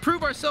soldiers to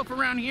prove ourselves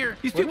around here.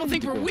 These people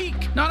think we're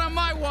weak. Not on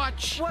my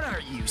watch. What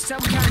are you,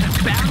 some kind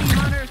of bounty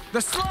hunter?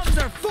 The slums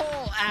are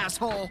full,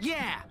 asshole.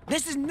 Yeah,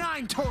 this is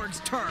Nine Torg's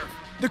turf.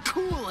 The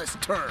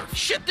coolest turf.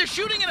 Shit, they're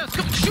shooting at us.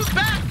 Come, shoot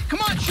back. Come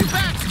on, shoot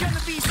back. It's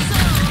gonna be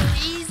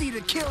so easy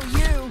to kill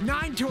you.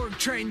 Nine Torg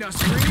trained us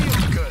real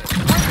good.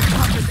 We're the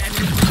toughest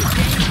enemies in the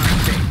game, I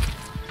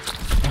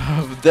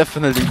think.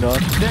 Definitely not.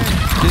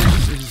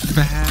 This is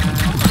bad.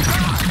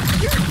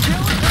 You're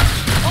killing us.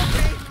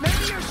 Okay,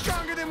 maybe you're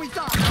stronger than we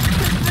thought.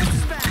 This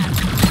is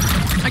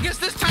bad. I guess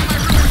this time I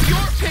ruined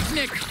your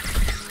picnic.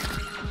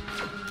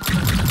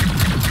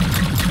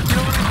 You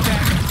know what I'm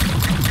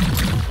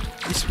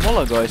saying? These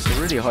smaller guys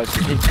are really hard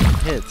to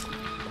hit.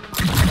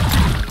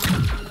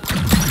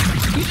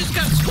 You just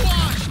got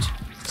squashed.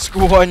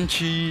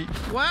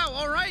 Squanchy. Wow,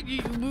 all right.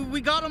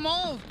 We got them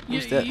all.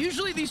 Who's that?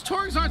 Usually these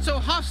Torgs aren't so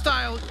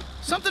hostile.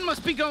 Something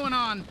must be going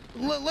on.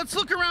 Let's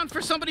look around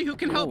for somebody who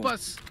can help Ooh.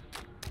 us.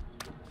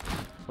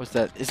 What's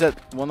that? Is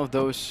that one of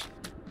those?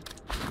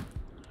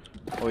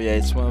 Oh yeah,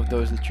 it's one of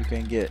those that you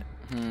can get.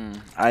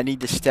 I need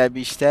the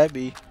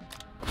stabby.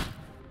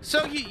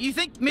 So you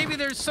think maybe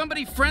there's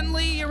somebody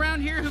friendly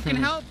around here who can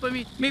help? I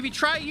mean, maybe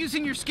try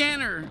using your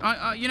scanner.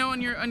 You know,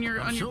 on your.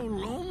 I'm so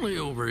lonely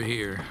over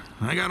here.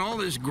 I got all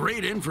this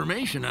great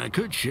information I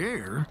could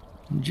share.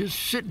 I'm just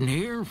sitting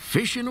here,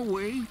 fishing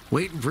away,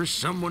 waiting for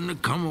someone to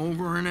come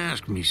over and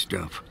ask me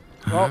stuff.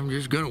 Well, I'm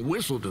just gonna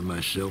whistle to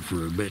myself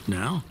for a bit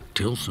now,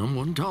 till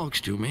someone talks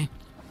to me.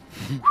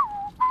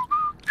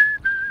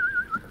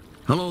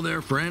 Hello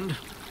there, friend.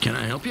 Can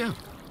I help you?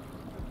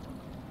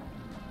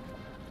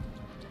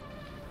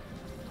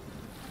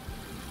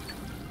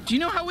 Do you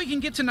know how we can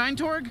get to Nine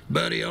Torg?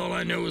 Buddy, all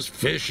I know is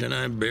fish, and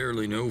I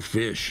barely know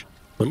fish.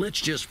 But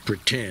let's just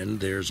pretend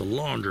there's a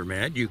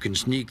laundromat you can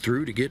sneak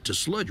through to get to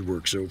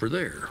Sludgeworks over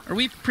there. Are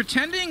we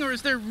pretending, or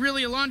is there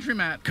really a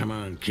laundromat? Come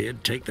on,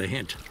 kid, take the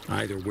hint.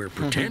 Either we're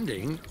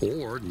pretending,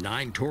 or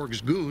Nine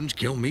Torg's goons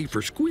kill me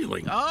for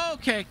squealing.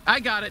 Okay,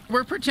 I got it.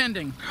 We're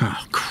pretending.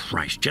 Oh,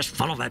 Christ, just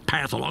follow that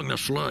path along the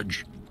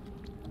sludge.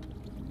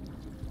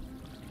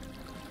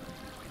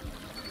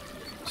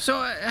 So,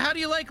 how do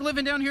you like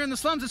living down here in the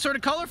slums? It's sort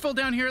of colorful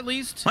down here, at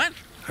least. What?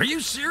 Are you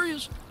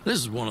serious? This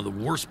is one of the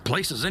worst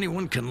places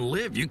anyone can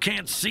live. You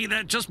can't see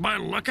that just by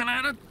looking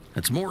at it.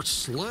 It's more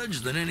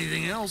sludge than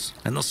anything else,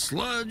 and the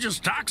sludge is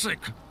toxic.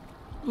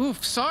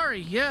 Oof, sorry.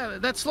 Yeah,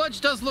 that sludge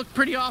does look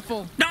pretty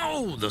awful.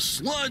 No, the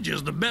sludge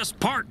is the best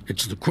part.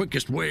 It's the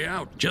quickest way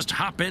out. Just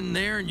hop in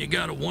there and you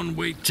got a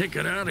one-way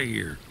ticket out of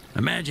here.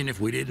 Imagine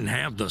if we didn't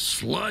have the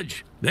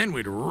sludge. Then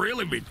we'd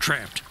really be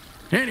trapped.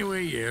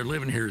 Anyway, yeah,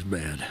 living here is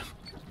bad.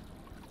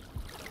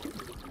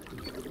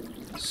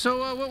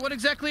 So, what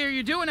exactly are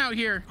you doing out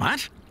here?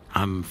 What?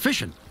 I'm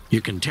fishing.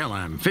 You can tell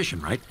I'm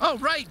fishing, right? Oh,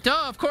 right,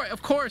 duh, of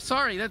course,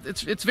 sorry.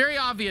 It's very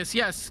obvious,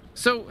 yes.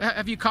 So,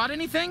 have you caught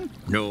anything?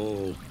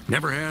 No,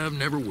 never have,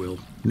 never will.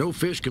 No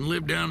fish can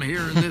live down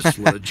here in this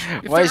sludge. Why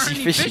is he If there aren't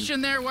any fishing? fish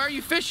in there, why are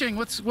you fishing?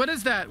 What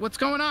is that? What's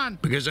going on?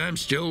 Because I'm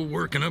still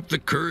working up the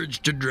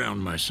courage to drown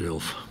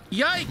myself.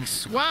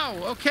 Yikes, wow,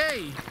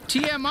 okay.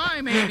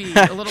 TMI, maybe,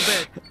 a little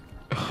bit.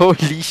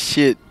 Holy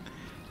shit.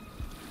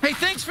 Hey,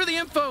 thanks for the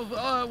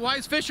info,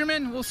 wise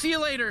fisherman. We'll see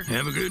you later.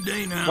 Have a good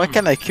day now. Why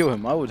can't I kill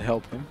him? I would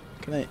help him.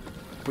 Can I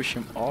push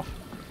him off?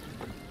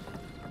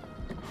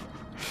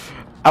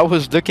 I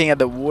was looking at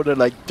the water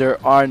like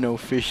there are no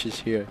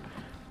fishes here.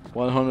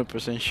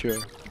 100% sure.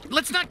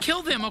 Let's not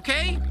kill them,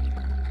 okay?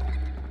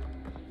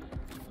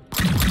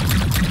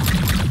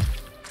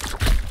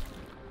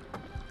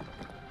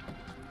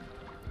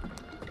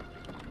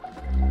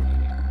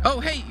 Oh,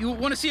 hey, you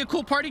want to see a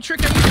cool party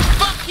trick?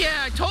 Fuck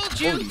yeah, I told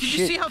you! Holy Did you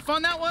shit. see how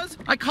fun that was?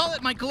 I call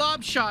it my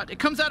glob shot. It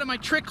comes out of my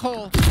trick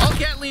hole. All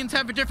Gatlians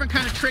have a different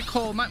kind of trick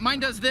hole. Mine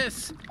does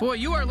this. Boy,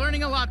 you are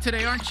learning a lot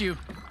today, aren't you?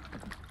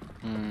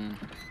 Hmm.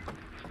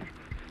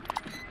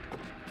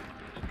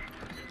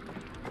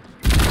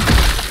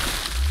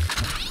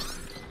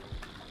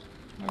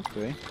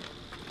 Okay.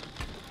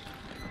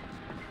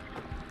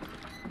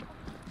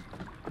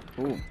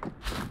 Ooh.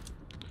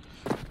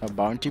 A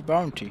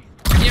bounty.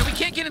 Yeah, we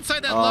can't get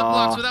inside that lug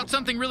box without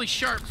something really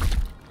sharp.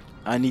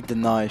 I need the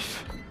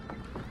knife.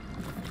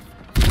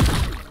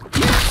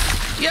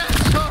 Yes!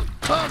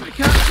 Oh my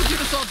god, I could do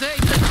this all day.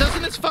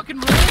 Doesn't this fucking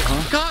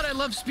rule? God, I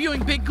love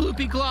spewing big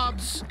gloopy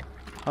globs.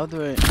 How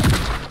do I...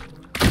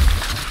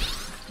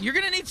 You're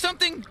gonna need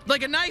something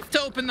like a knife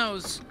to open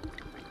those.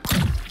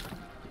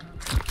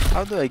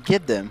 How do I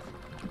get them?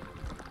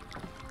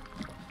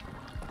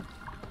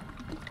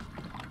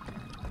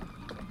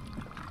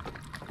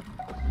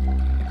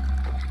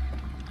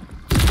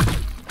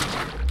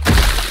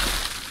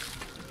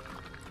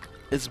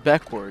 It's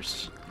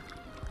backwards.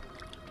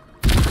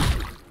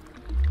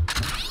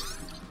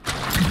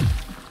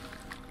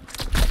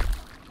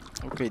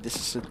 Okay, this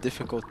is a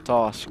difficult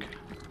task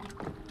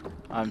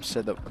I'm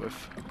set up with.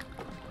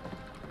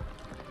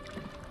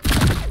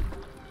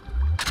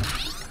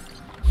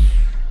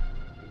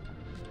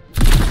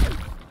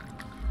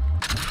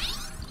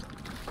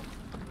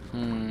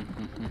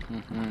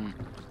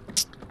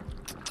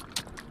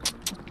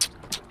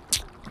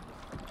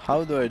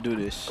 How do I do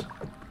this?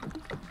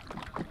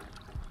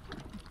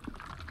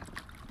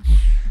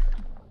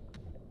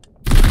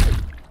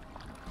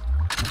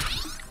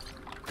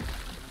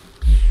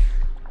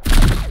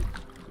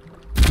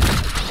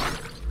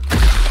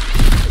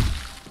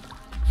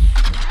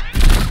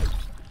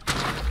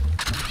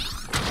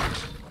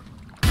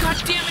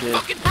 God damn it,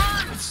 fucking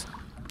burns!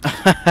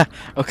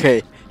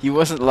 Okay, he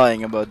wasn't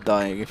lying about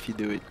dying if you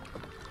do it.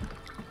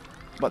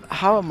 But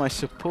how am I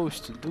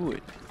supposed to do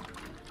it?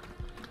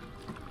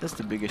 That's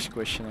the biggest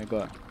question I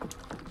got.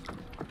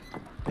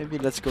 Maybe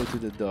let's go to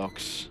the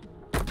docks.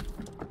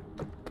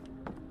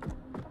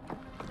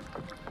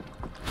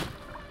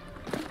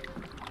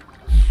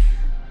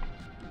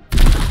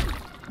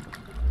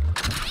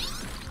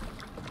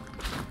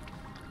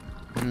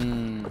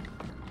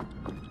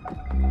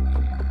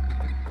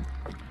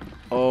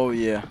 Oh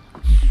yeah.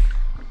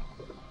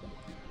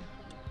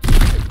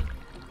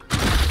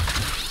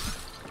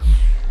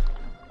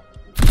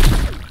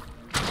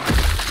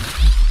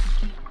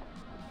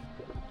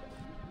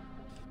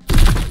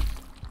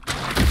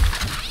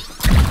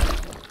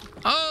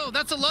 Oh,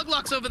 that's a lug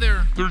locks over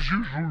there. There's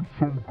usually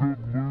some good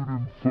loot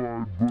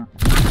inside,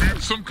 but We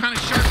need some kind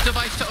of sharp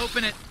device to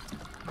open it.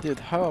 Dude,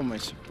 how am I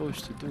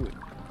supposed to do it?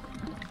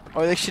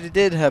 Oh, it actually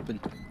did happen.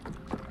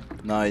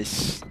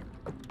 Nice.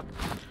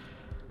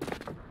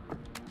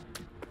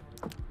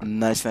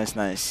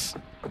 Nice.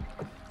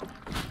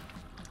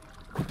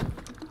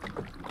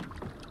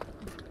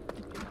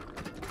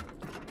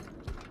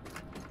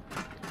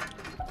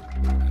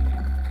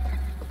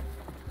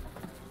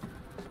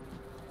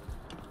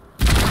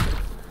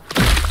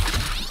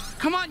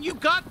 Come on, you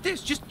got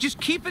this. Just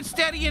keep it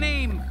steady and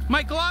aim.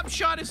 My glob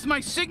shot is my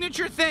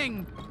signature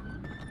thing.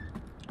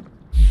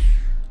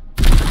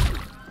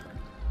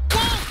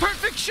 Whoa,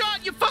 perfect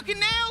shot. You fucking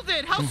nailed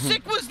it. How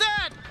sick was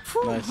that?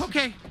 Phew, Nice.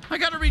 Okay, I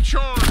gotta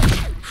recharge.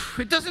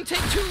 It doesn't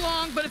take too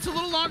long, but it's a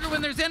little longer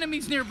when there's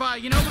enemies nearby.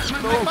 You know,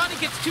 my body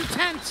gets too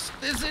tense.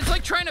 It's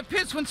like trying to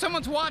piss when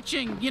someone's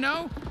watching, you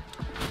know?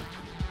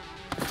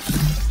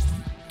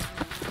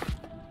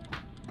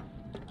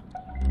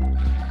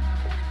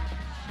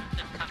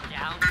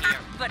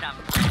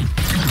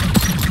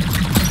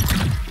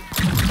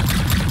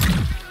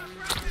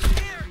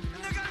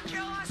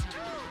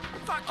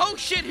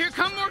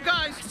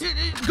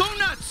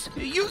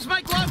 Use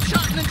my glove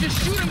shot and then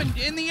just shoot him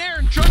in the air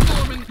and jungle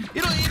him, and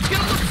it's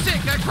gonna look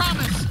sick, I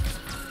promise.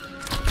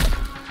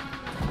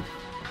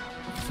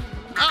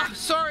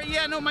 Sorry,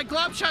 yeah, no, my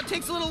glob shot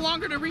takes a little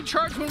longer to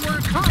recharge when we're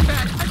in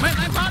combat.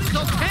 My body's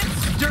all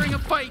tense during a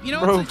fight, you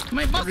know? Bro, it's like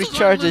my muscles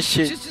recharge are this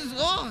shit.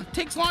 It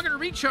takes longer to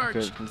recharge.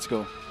 Good, let's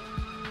go.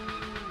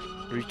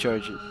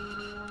 Recharge it.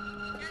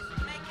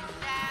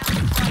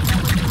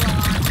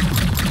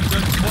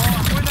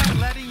 We're not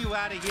letting you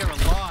out of here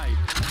alive.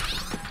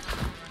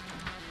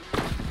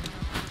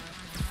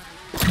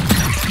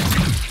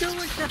 Do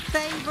us a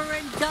favor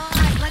and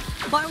die.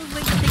 Let's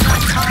boldly think our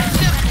time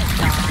and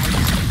die.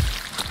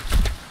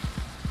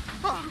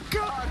 Oh,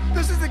 God!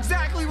 This is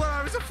exactly what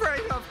I was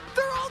afraid of!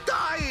 They're all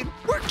dying!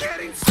 We're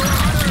getting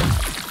slaughtered!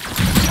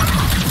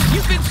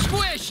 You've been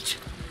squished!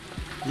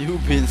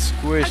 You've been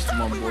squished,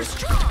 my boy. We're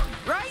strong,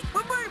 right?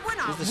 We're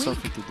not Is there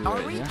something to do Are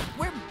right we? here?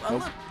 We're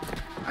Nope.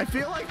 I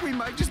feel like we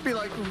might just be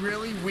like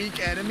really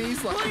weak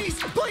enemies. Like, please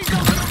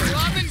don't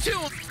Love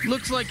too.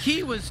 Looks like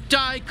he was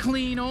die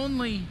clean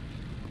only.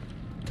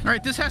 All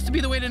right, this has to be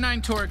the way to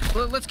 9 Torque.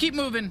 Let's keep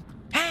moving.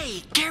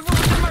 Hey, careful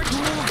with the merch.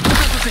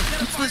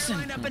 Let's listen.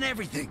 Line up and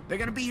everything. They're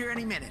gonna be here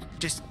any minute.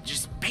 Just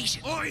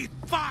patient. Oi,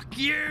 fuck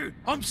you!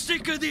 I'm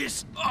sick of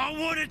this! I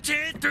want to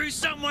tear through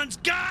someone's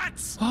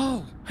guts!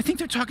 Oh, I think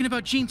they're talking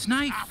about Gene's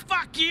knife.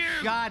 Fuck you!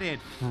 Got it,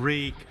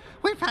 freak.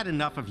 We've had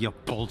enough of your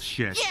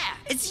bullshit. Yeah,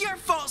 it's your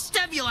fault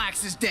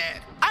Stevulax is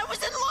dead. I was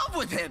in love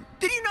with him.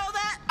 Did you know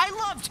that? I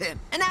loved him.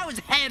 And now his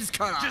head's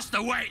cut off. Just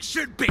the way it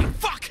should be.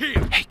 Fuck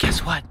him! Hey,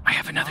 guess what? I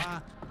have another.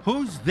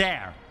 Who's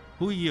there?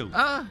 Who are you?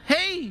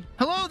 Hey,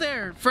 hello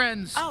there,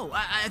 friends. Oh,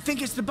 I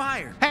think it's the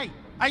buyer. Hey,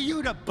 are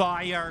you the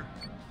buyer?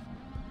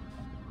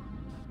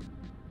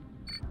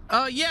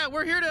 Yeah,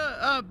 we're here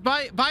to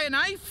buy a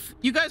knife.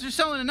 You guys are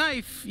selling a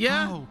knife,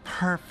 yeah? Oh,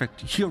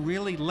 perfect. You're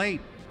really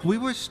late. We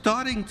were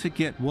starting to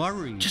get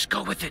worried. Just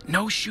go with it.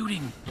 No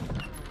shooting.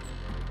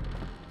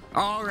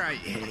 All right,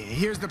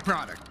 here's the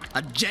product.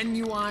 A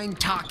genuine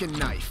talking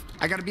knife.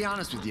 I gotta be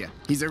honest with you.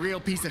 He's a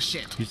real piece of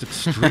shit. He's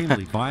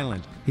extremely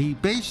violent. He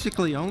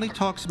basically only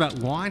talks about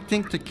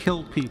wanting to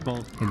kill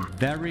people in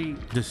very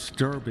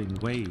disturbing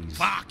ways.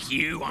 Fuck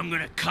you! I'm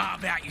gonna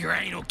carve out your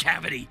anal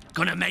cavity.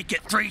 Gonna make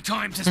it 3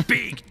 times as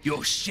big.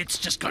 Your shit's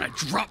just gonna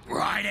drop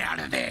right out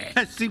of there.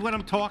 See what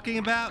I'm talking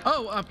about?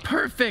 Oh,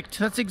 perfect.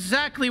 That's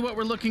exactly what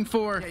we're looking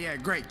for. Yeah,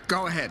 great.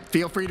 Go ahead.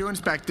 Feel free to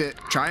inspect it.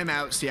 Try him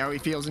out. See how he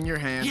feels in your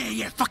hand.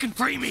 Yeah, fucking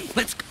free me.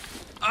 Let's.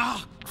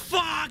 Oh,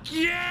 fuck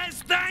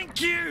yes,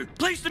 thank you.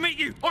 Pleased to meet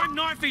you. I'm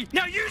Knifey.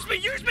 Now use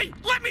me.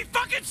 Let me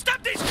fucking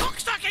stab these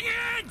cocksucking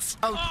ants.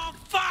 Oh,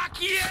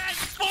 fuck yes,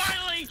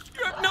 finally.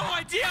 You have no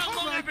idea how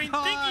long I've been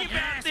thinking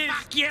about this.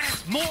 Fuck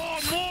yes, more.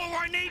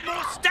 I need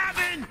more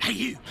stabbing. Hey,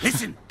 you,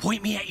 listen.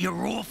 Point me at your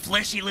raw,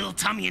 fleshy little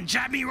tummy and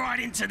jab me right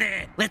into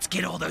there. Let's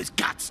get all those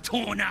guts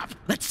torn up.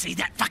 Let's see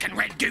that fucking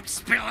red goop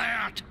spill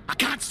out. I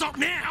can't stop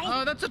now.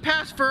 Oh, that's a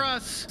pass for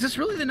us. Is this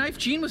really the knife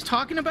Gene was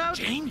talking about?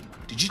 Gene?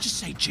 Did you just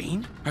say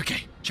Gene?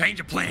 Okay, change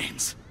of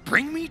plans.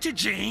 Bring me to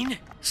Gene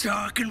so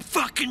I can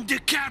fucking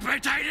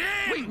decapitate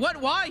him! Wait,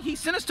 what? Why? He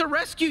sent us to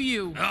rescue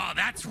you! Oh,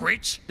 that's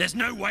rich. There's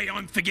no way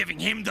I'm forgiving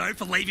him, though,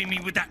 for leaving me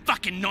with that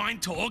fucking 9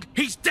 Torg.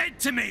 He's dead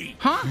to me!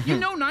 Huh? You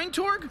know 9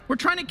 Torg? We're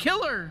trying to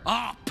kill her!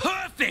 Oh,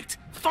 perfect!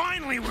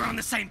 Finally, we're on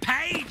the same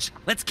page!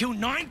 Let's kill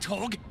 9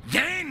 Torg,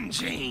 then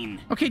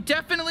Gene! Okay,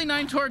 definitely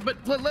 9 Torg, but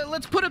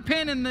let's put a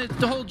pin in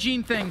the whole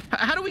Gene thing.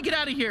 How do we get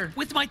out of here?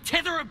 With my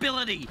tether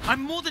ability!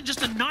 I'm more than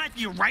just a knife,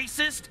 you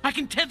racist! I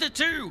can tether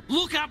too!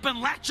 Look up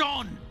and latch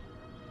on!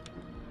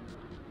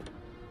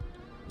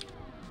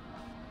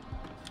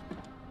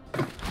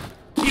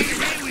 Yeah,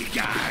 there we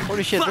go!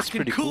 Holy shit, that's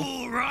pretty cool. Fucking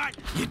cool, right?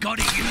 You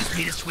gotta use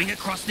me to swing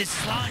across this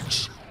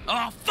sludge.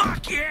 Oh,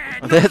 fuck yeah!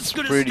 Not That's as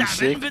good pretty as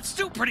stabbing, sick. but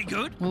still pretty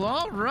good. Well,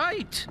 all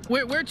right.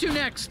 Where to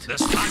next? The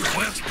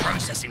Sludgeworks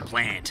processing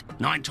plant.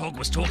 9 Torg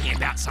was talking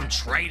about some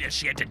traitor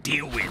she had to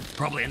deal with.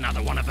 Probably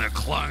another one of her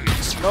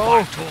clones.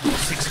 No. 5 Torg or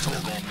 6 Torg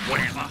or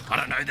whatever. I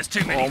don't know, there's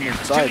too many now.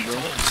 Almost There's died, too many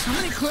bro. Torgs. How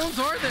many clones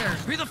are there?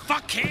 Who the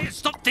fuck cares?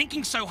 Stop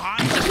thinking so hard.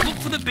 Just look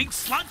for the big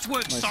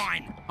Sludgeworks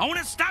sign. I want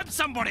to stab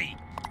somebody.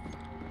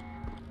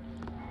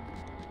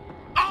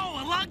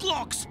 Oh, a lug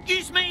locks!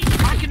 Use me!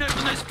 I can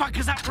open those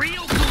fuckers up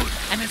real good!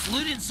 And there's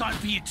loot inside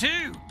for you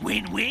too!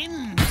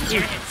 Win-win!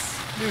 Yes!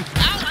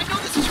 Ow, I know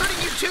this is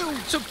hurting you too!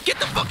 So get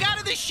the fuck out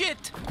of this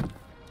shit!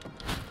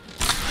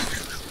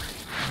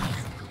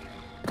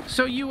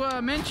 So you,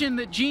 mentioned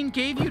that Gene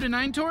gave you to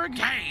 9 Torg?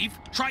 Gave?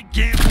 Try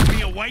gambling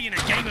me away in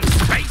a game of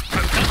space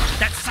poker?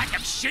 That sack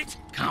of shit?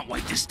 Can't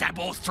wait to stab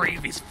all 3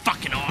 of his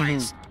fucking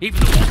eyes! Even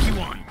the wonky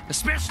one!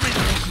 Especially the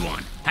wonky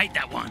one! Hate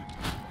that one!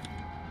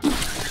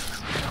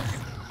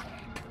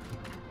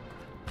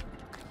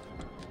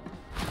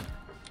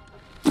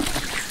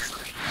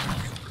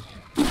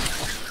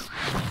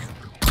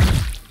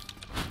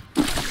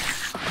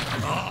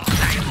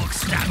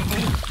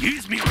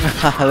 Use me on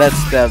Let's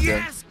stab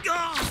them. Yes!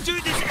 Oh,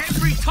 do this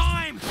every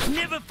time!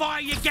 Never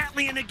fire your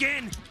Gatlian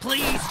again!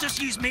 Please,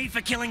 just use me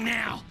for killing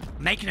now.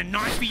 Making a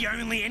knifey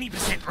only any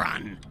 %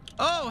 run.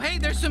 Oh, hey,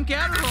 there's some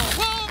Gatterall.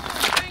 Whoa!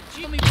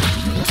 Jimmy,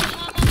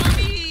 Mamma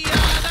Mia,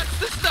 that's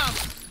the stuff.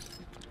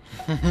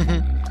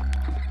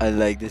 I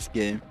like this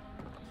game.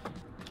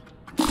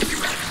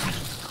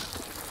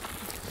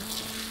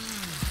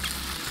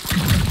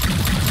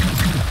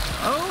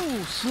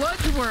 Oh,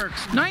 sludge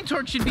works. Nine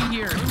Torch should be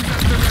here.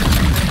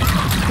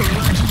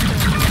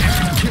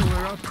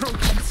 Killer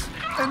approaches,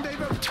 and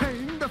they've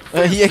obtained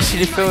the He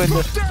actually fell in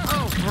the.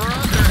 Oh,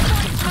 brother.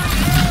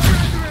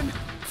 brethren.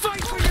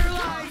 Fight for your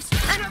lives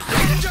and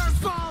avenge our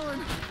fallen.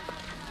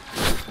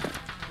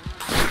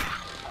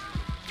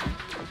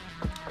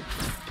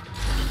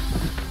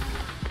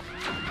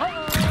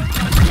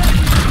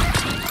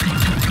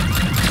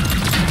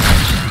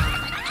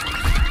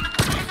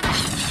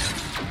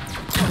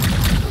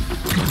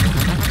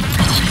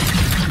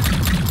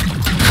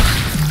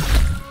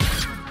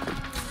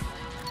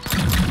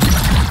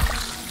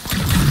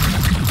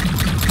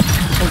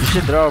 Holy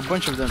shit, there are a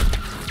bunch of them.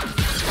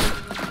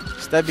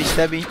 Stabby,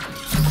 stabby.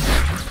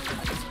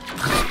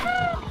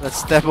 Let's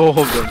stab all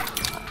of them.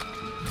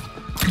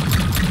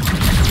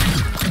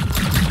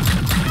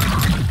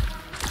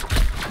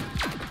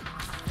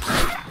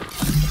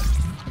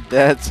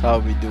 That's how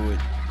we do it.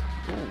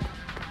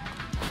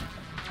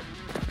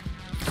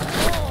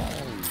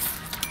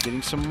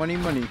 Getting some money.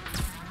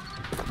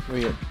 Where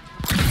you at?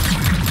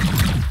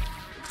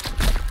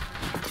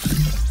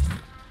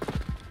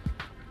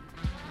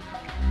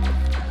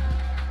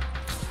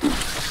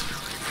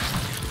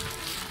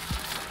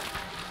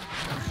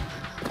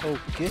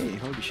 Okay,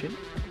 holy shit.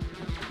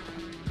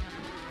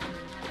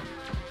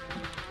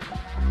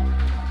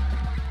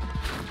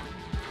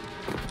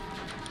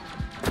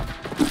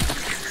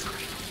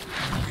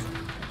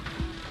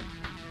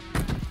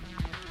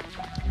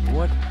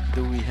 What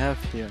do we have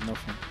here?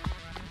 Nothing.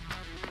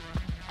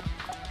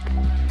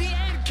 The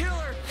ant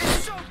killer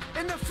is soaked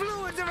in the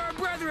fluids of our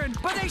brethren,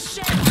 but they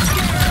shed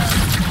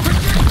scars.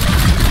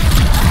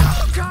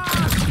 Oh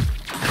God!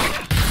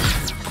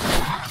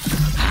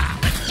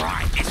 Let's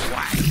ride this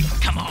way.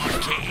 Come on,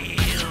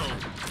 kill.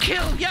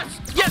 Kill, yes,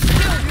 kill,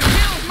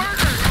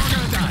 murder. Oh no,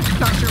 die.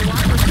 Not sure why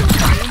we're still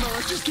fighting, but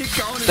let's just keep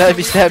going.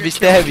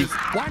 Stabby.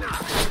 Why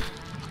not?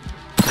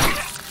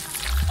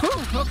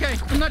 Whew, okay,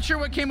 I'm not sure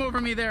what came over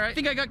me there. I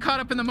think I got caught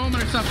up in the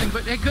moment or something,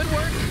 but hey, good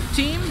work,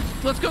 team.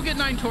 Let's go get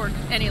Nine Torg.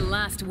 Any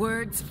last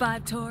words,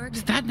 Five Torg?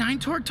 Is that Nine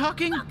Torg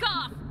talking? Fuck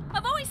off!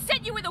 I've always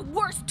said you were the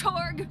worst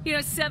Torg! You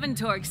know, Seven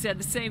Torg said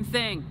the same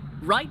thing.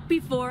 Right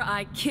before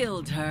I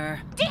killed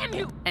her. Damn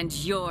you! And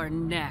you're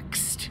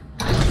next.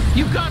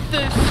 You got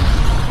this!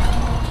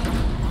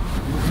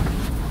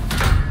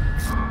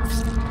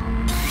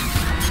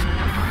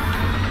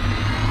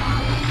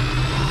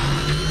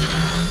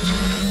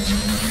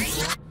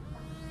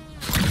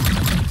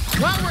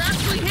 Wow, we're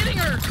actually hitting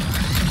her!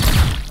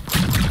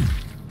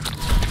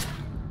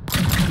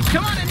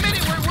 Come on, admit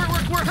it,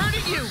 we're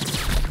hurting you!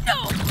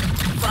 No!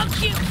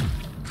 Fuck you!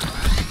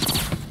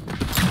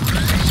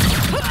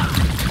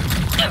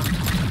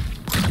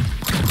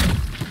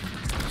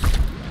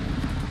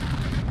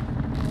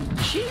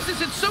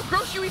 Jesus, it's so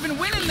gross you even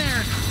went in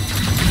there!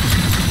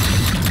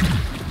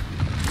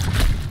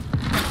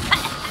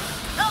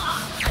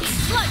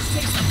 Sludge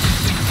takes some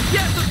shit!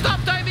 Yeah, so stop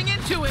diving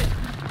into it!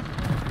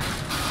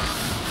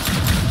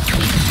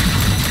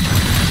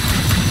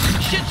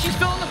 Shit, she's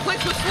filling the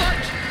place with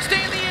sludge!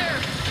 Stay in the air!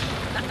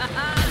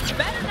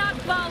 Better not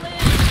fall in!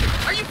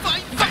 Are you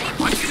fine?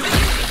 What you think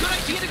it's a good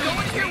idea to go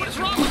in here? What is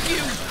wrong with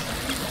you?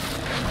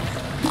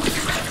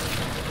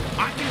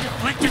 I can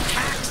deflect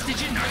attacks.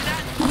 Did you know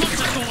that? I'm not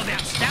just all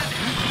about stabbing.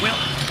 Well,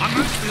 I'm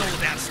mostly all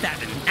about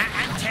stabbing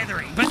and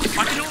tethering, but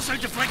I can also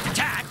deflect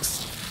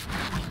attacks.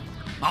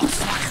 I'll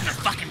slice in the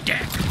fucking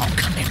deck. I'll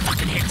cut their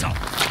fucking heads off.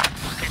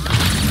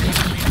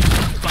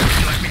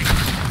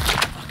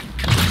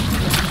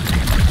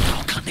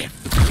 I'll cut their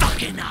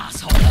fucking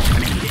asshole off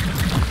and eat it.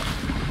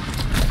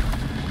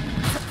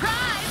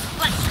 Surprise!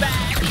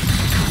 Flashback!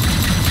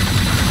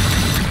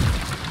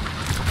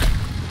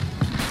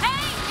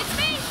 Hey, it's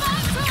me,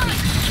 Five Torg!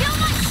 Kill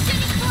my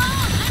shitty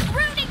clone! I'm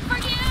rooting for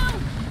you!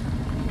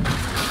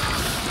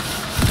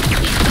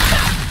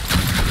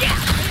 Yeah!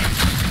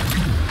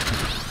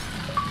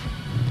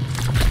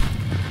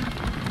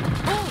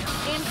 Ooh,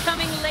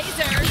 incoming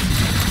lasers!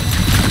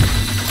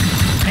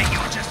 Hey,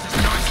 you're just as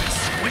nice and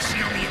squishy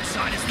on the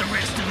inside as the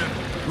rest of them.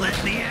 Let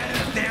me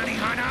out, bounty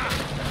hunter!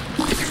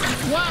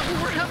 Wow,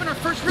 we're having our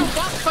first real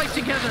boss fight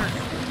together!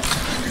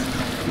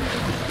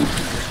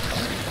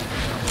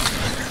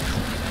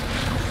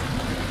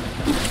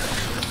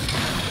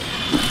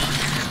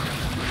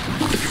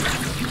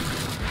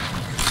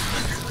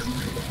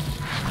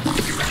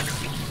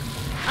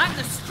 I'm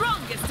the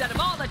strongest out of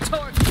all the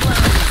Torg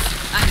clones!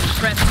 I'm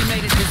impressed you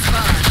made it this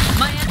far.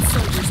 My ant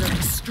soldiers are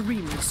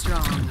extremely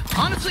strong.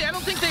 Honestly, I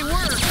don't think they were.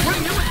 We're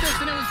new at this,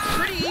 and it was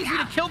pretty easy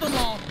to kill them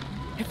all.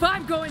 If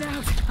I'm going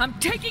out, I'm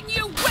taking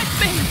you with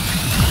me!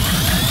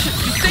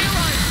 You stay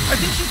alive! I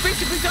think she's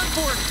basically done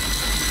for.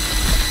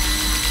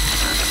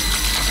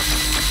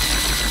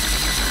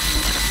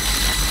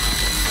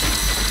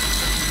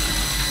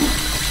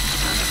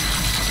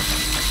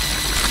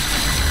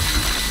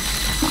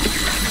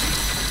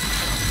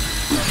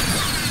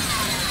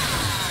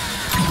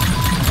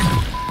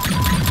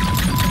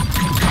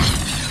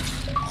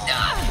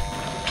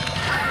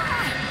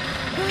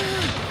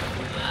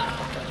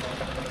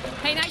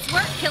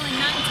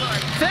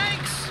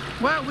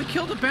 we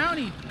killed a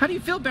bounty. How do you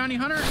feel, bounty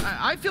hunter?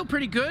 I feel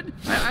pretty good.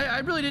 I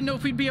really didn't know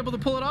if we'd be able to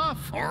pull it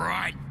off. All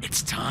right,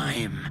 it's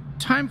time.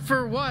 Time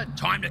for what?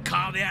 Time to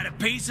carve out a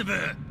piece of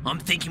her. I'm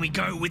thinking we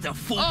go with a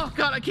full... Oh,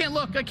 God, I can't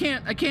look. I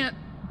can't.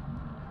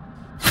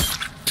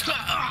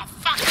 Oh,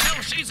 fuck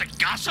hell, she's a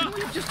gusser. Couldn't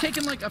we have just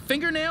taken, like, a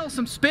fingernail,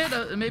 some spit,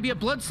 maybe a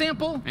blood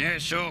sample? Yeah,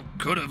 sure,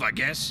 could have, I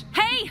guess.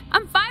 Hey,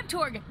 I'm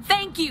 5Torg.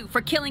 Thank you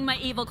for killing my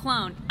evil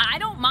clone. I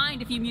don't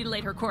mind if you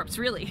mutilate her corpse,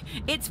 really.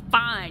 It's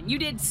fine. You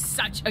did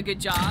such a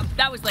good job.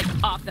 That was, like,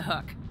 off the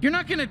hook. You're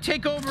not gonna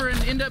take over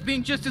and end up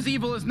being just as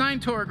evil as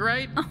 9Torg,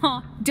 right?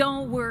 Oh,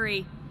 don't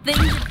worry.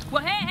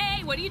 Well,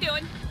 hey, what are you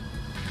doing?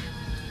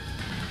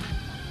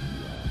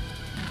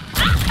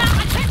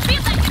 I can't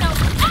feel that, you know.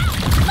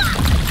 Fuck!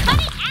 Cut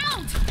it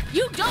out!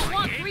 You don't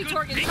want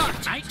 3Torg in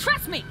charge.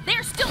 Trust me,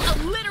 they're still a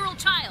literal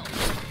child.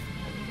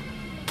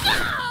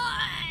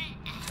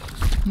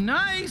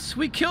 Nice!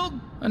 We killed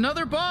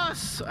another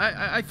boss.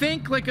 I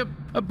think, like a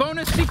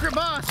bonus secret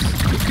boss.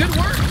 Good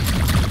work.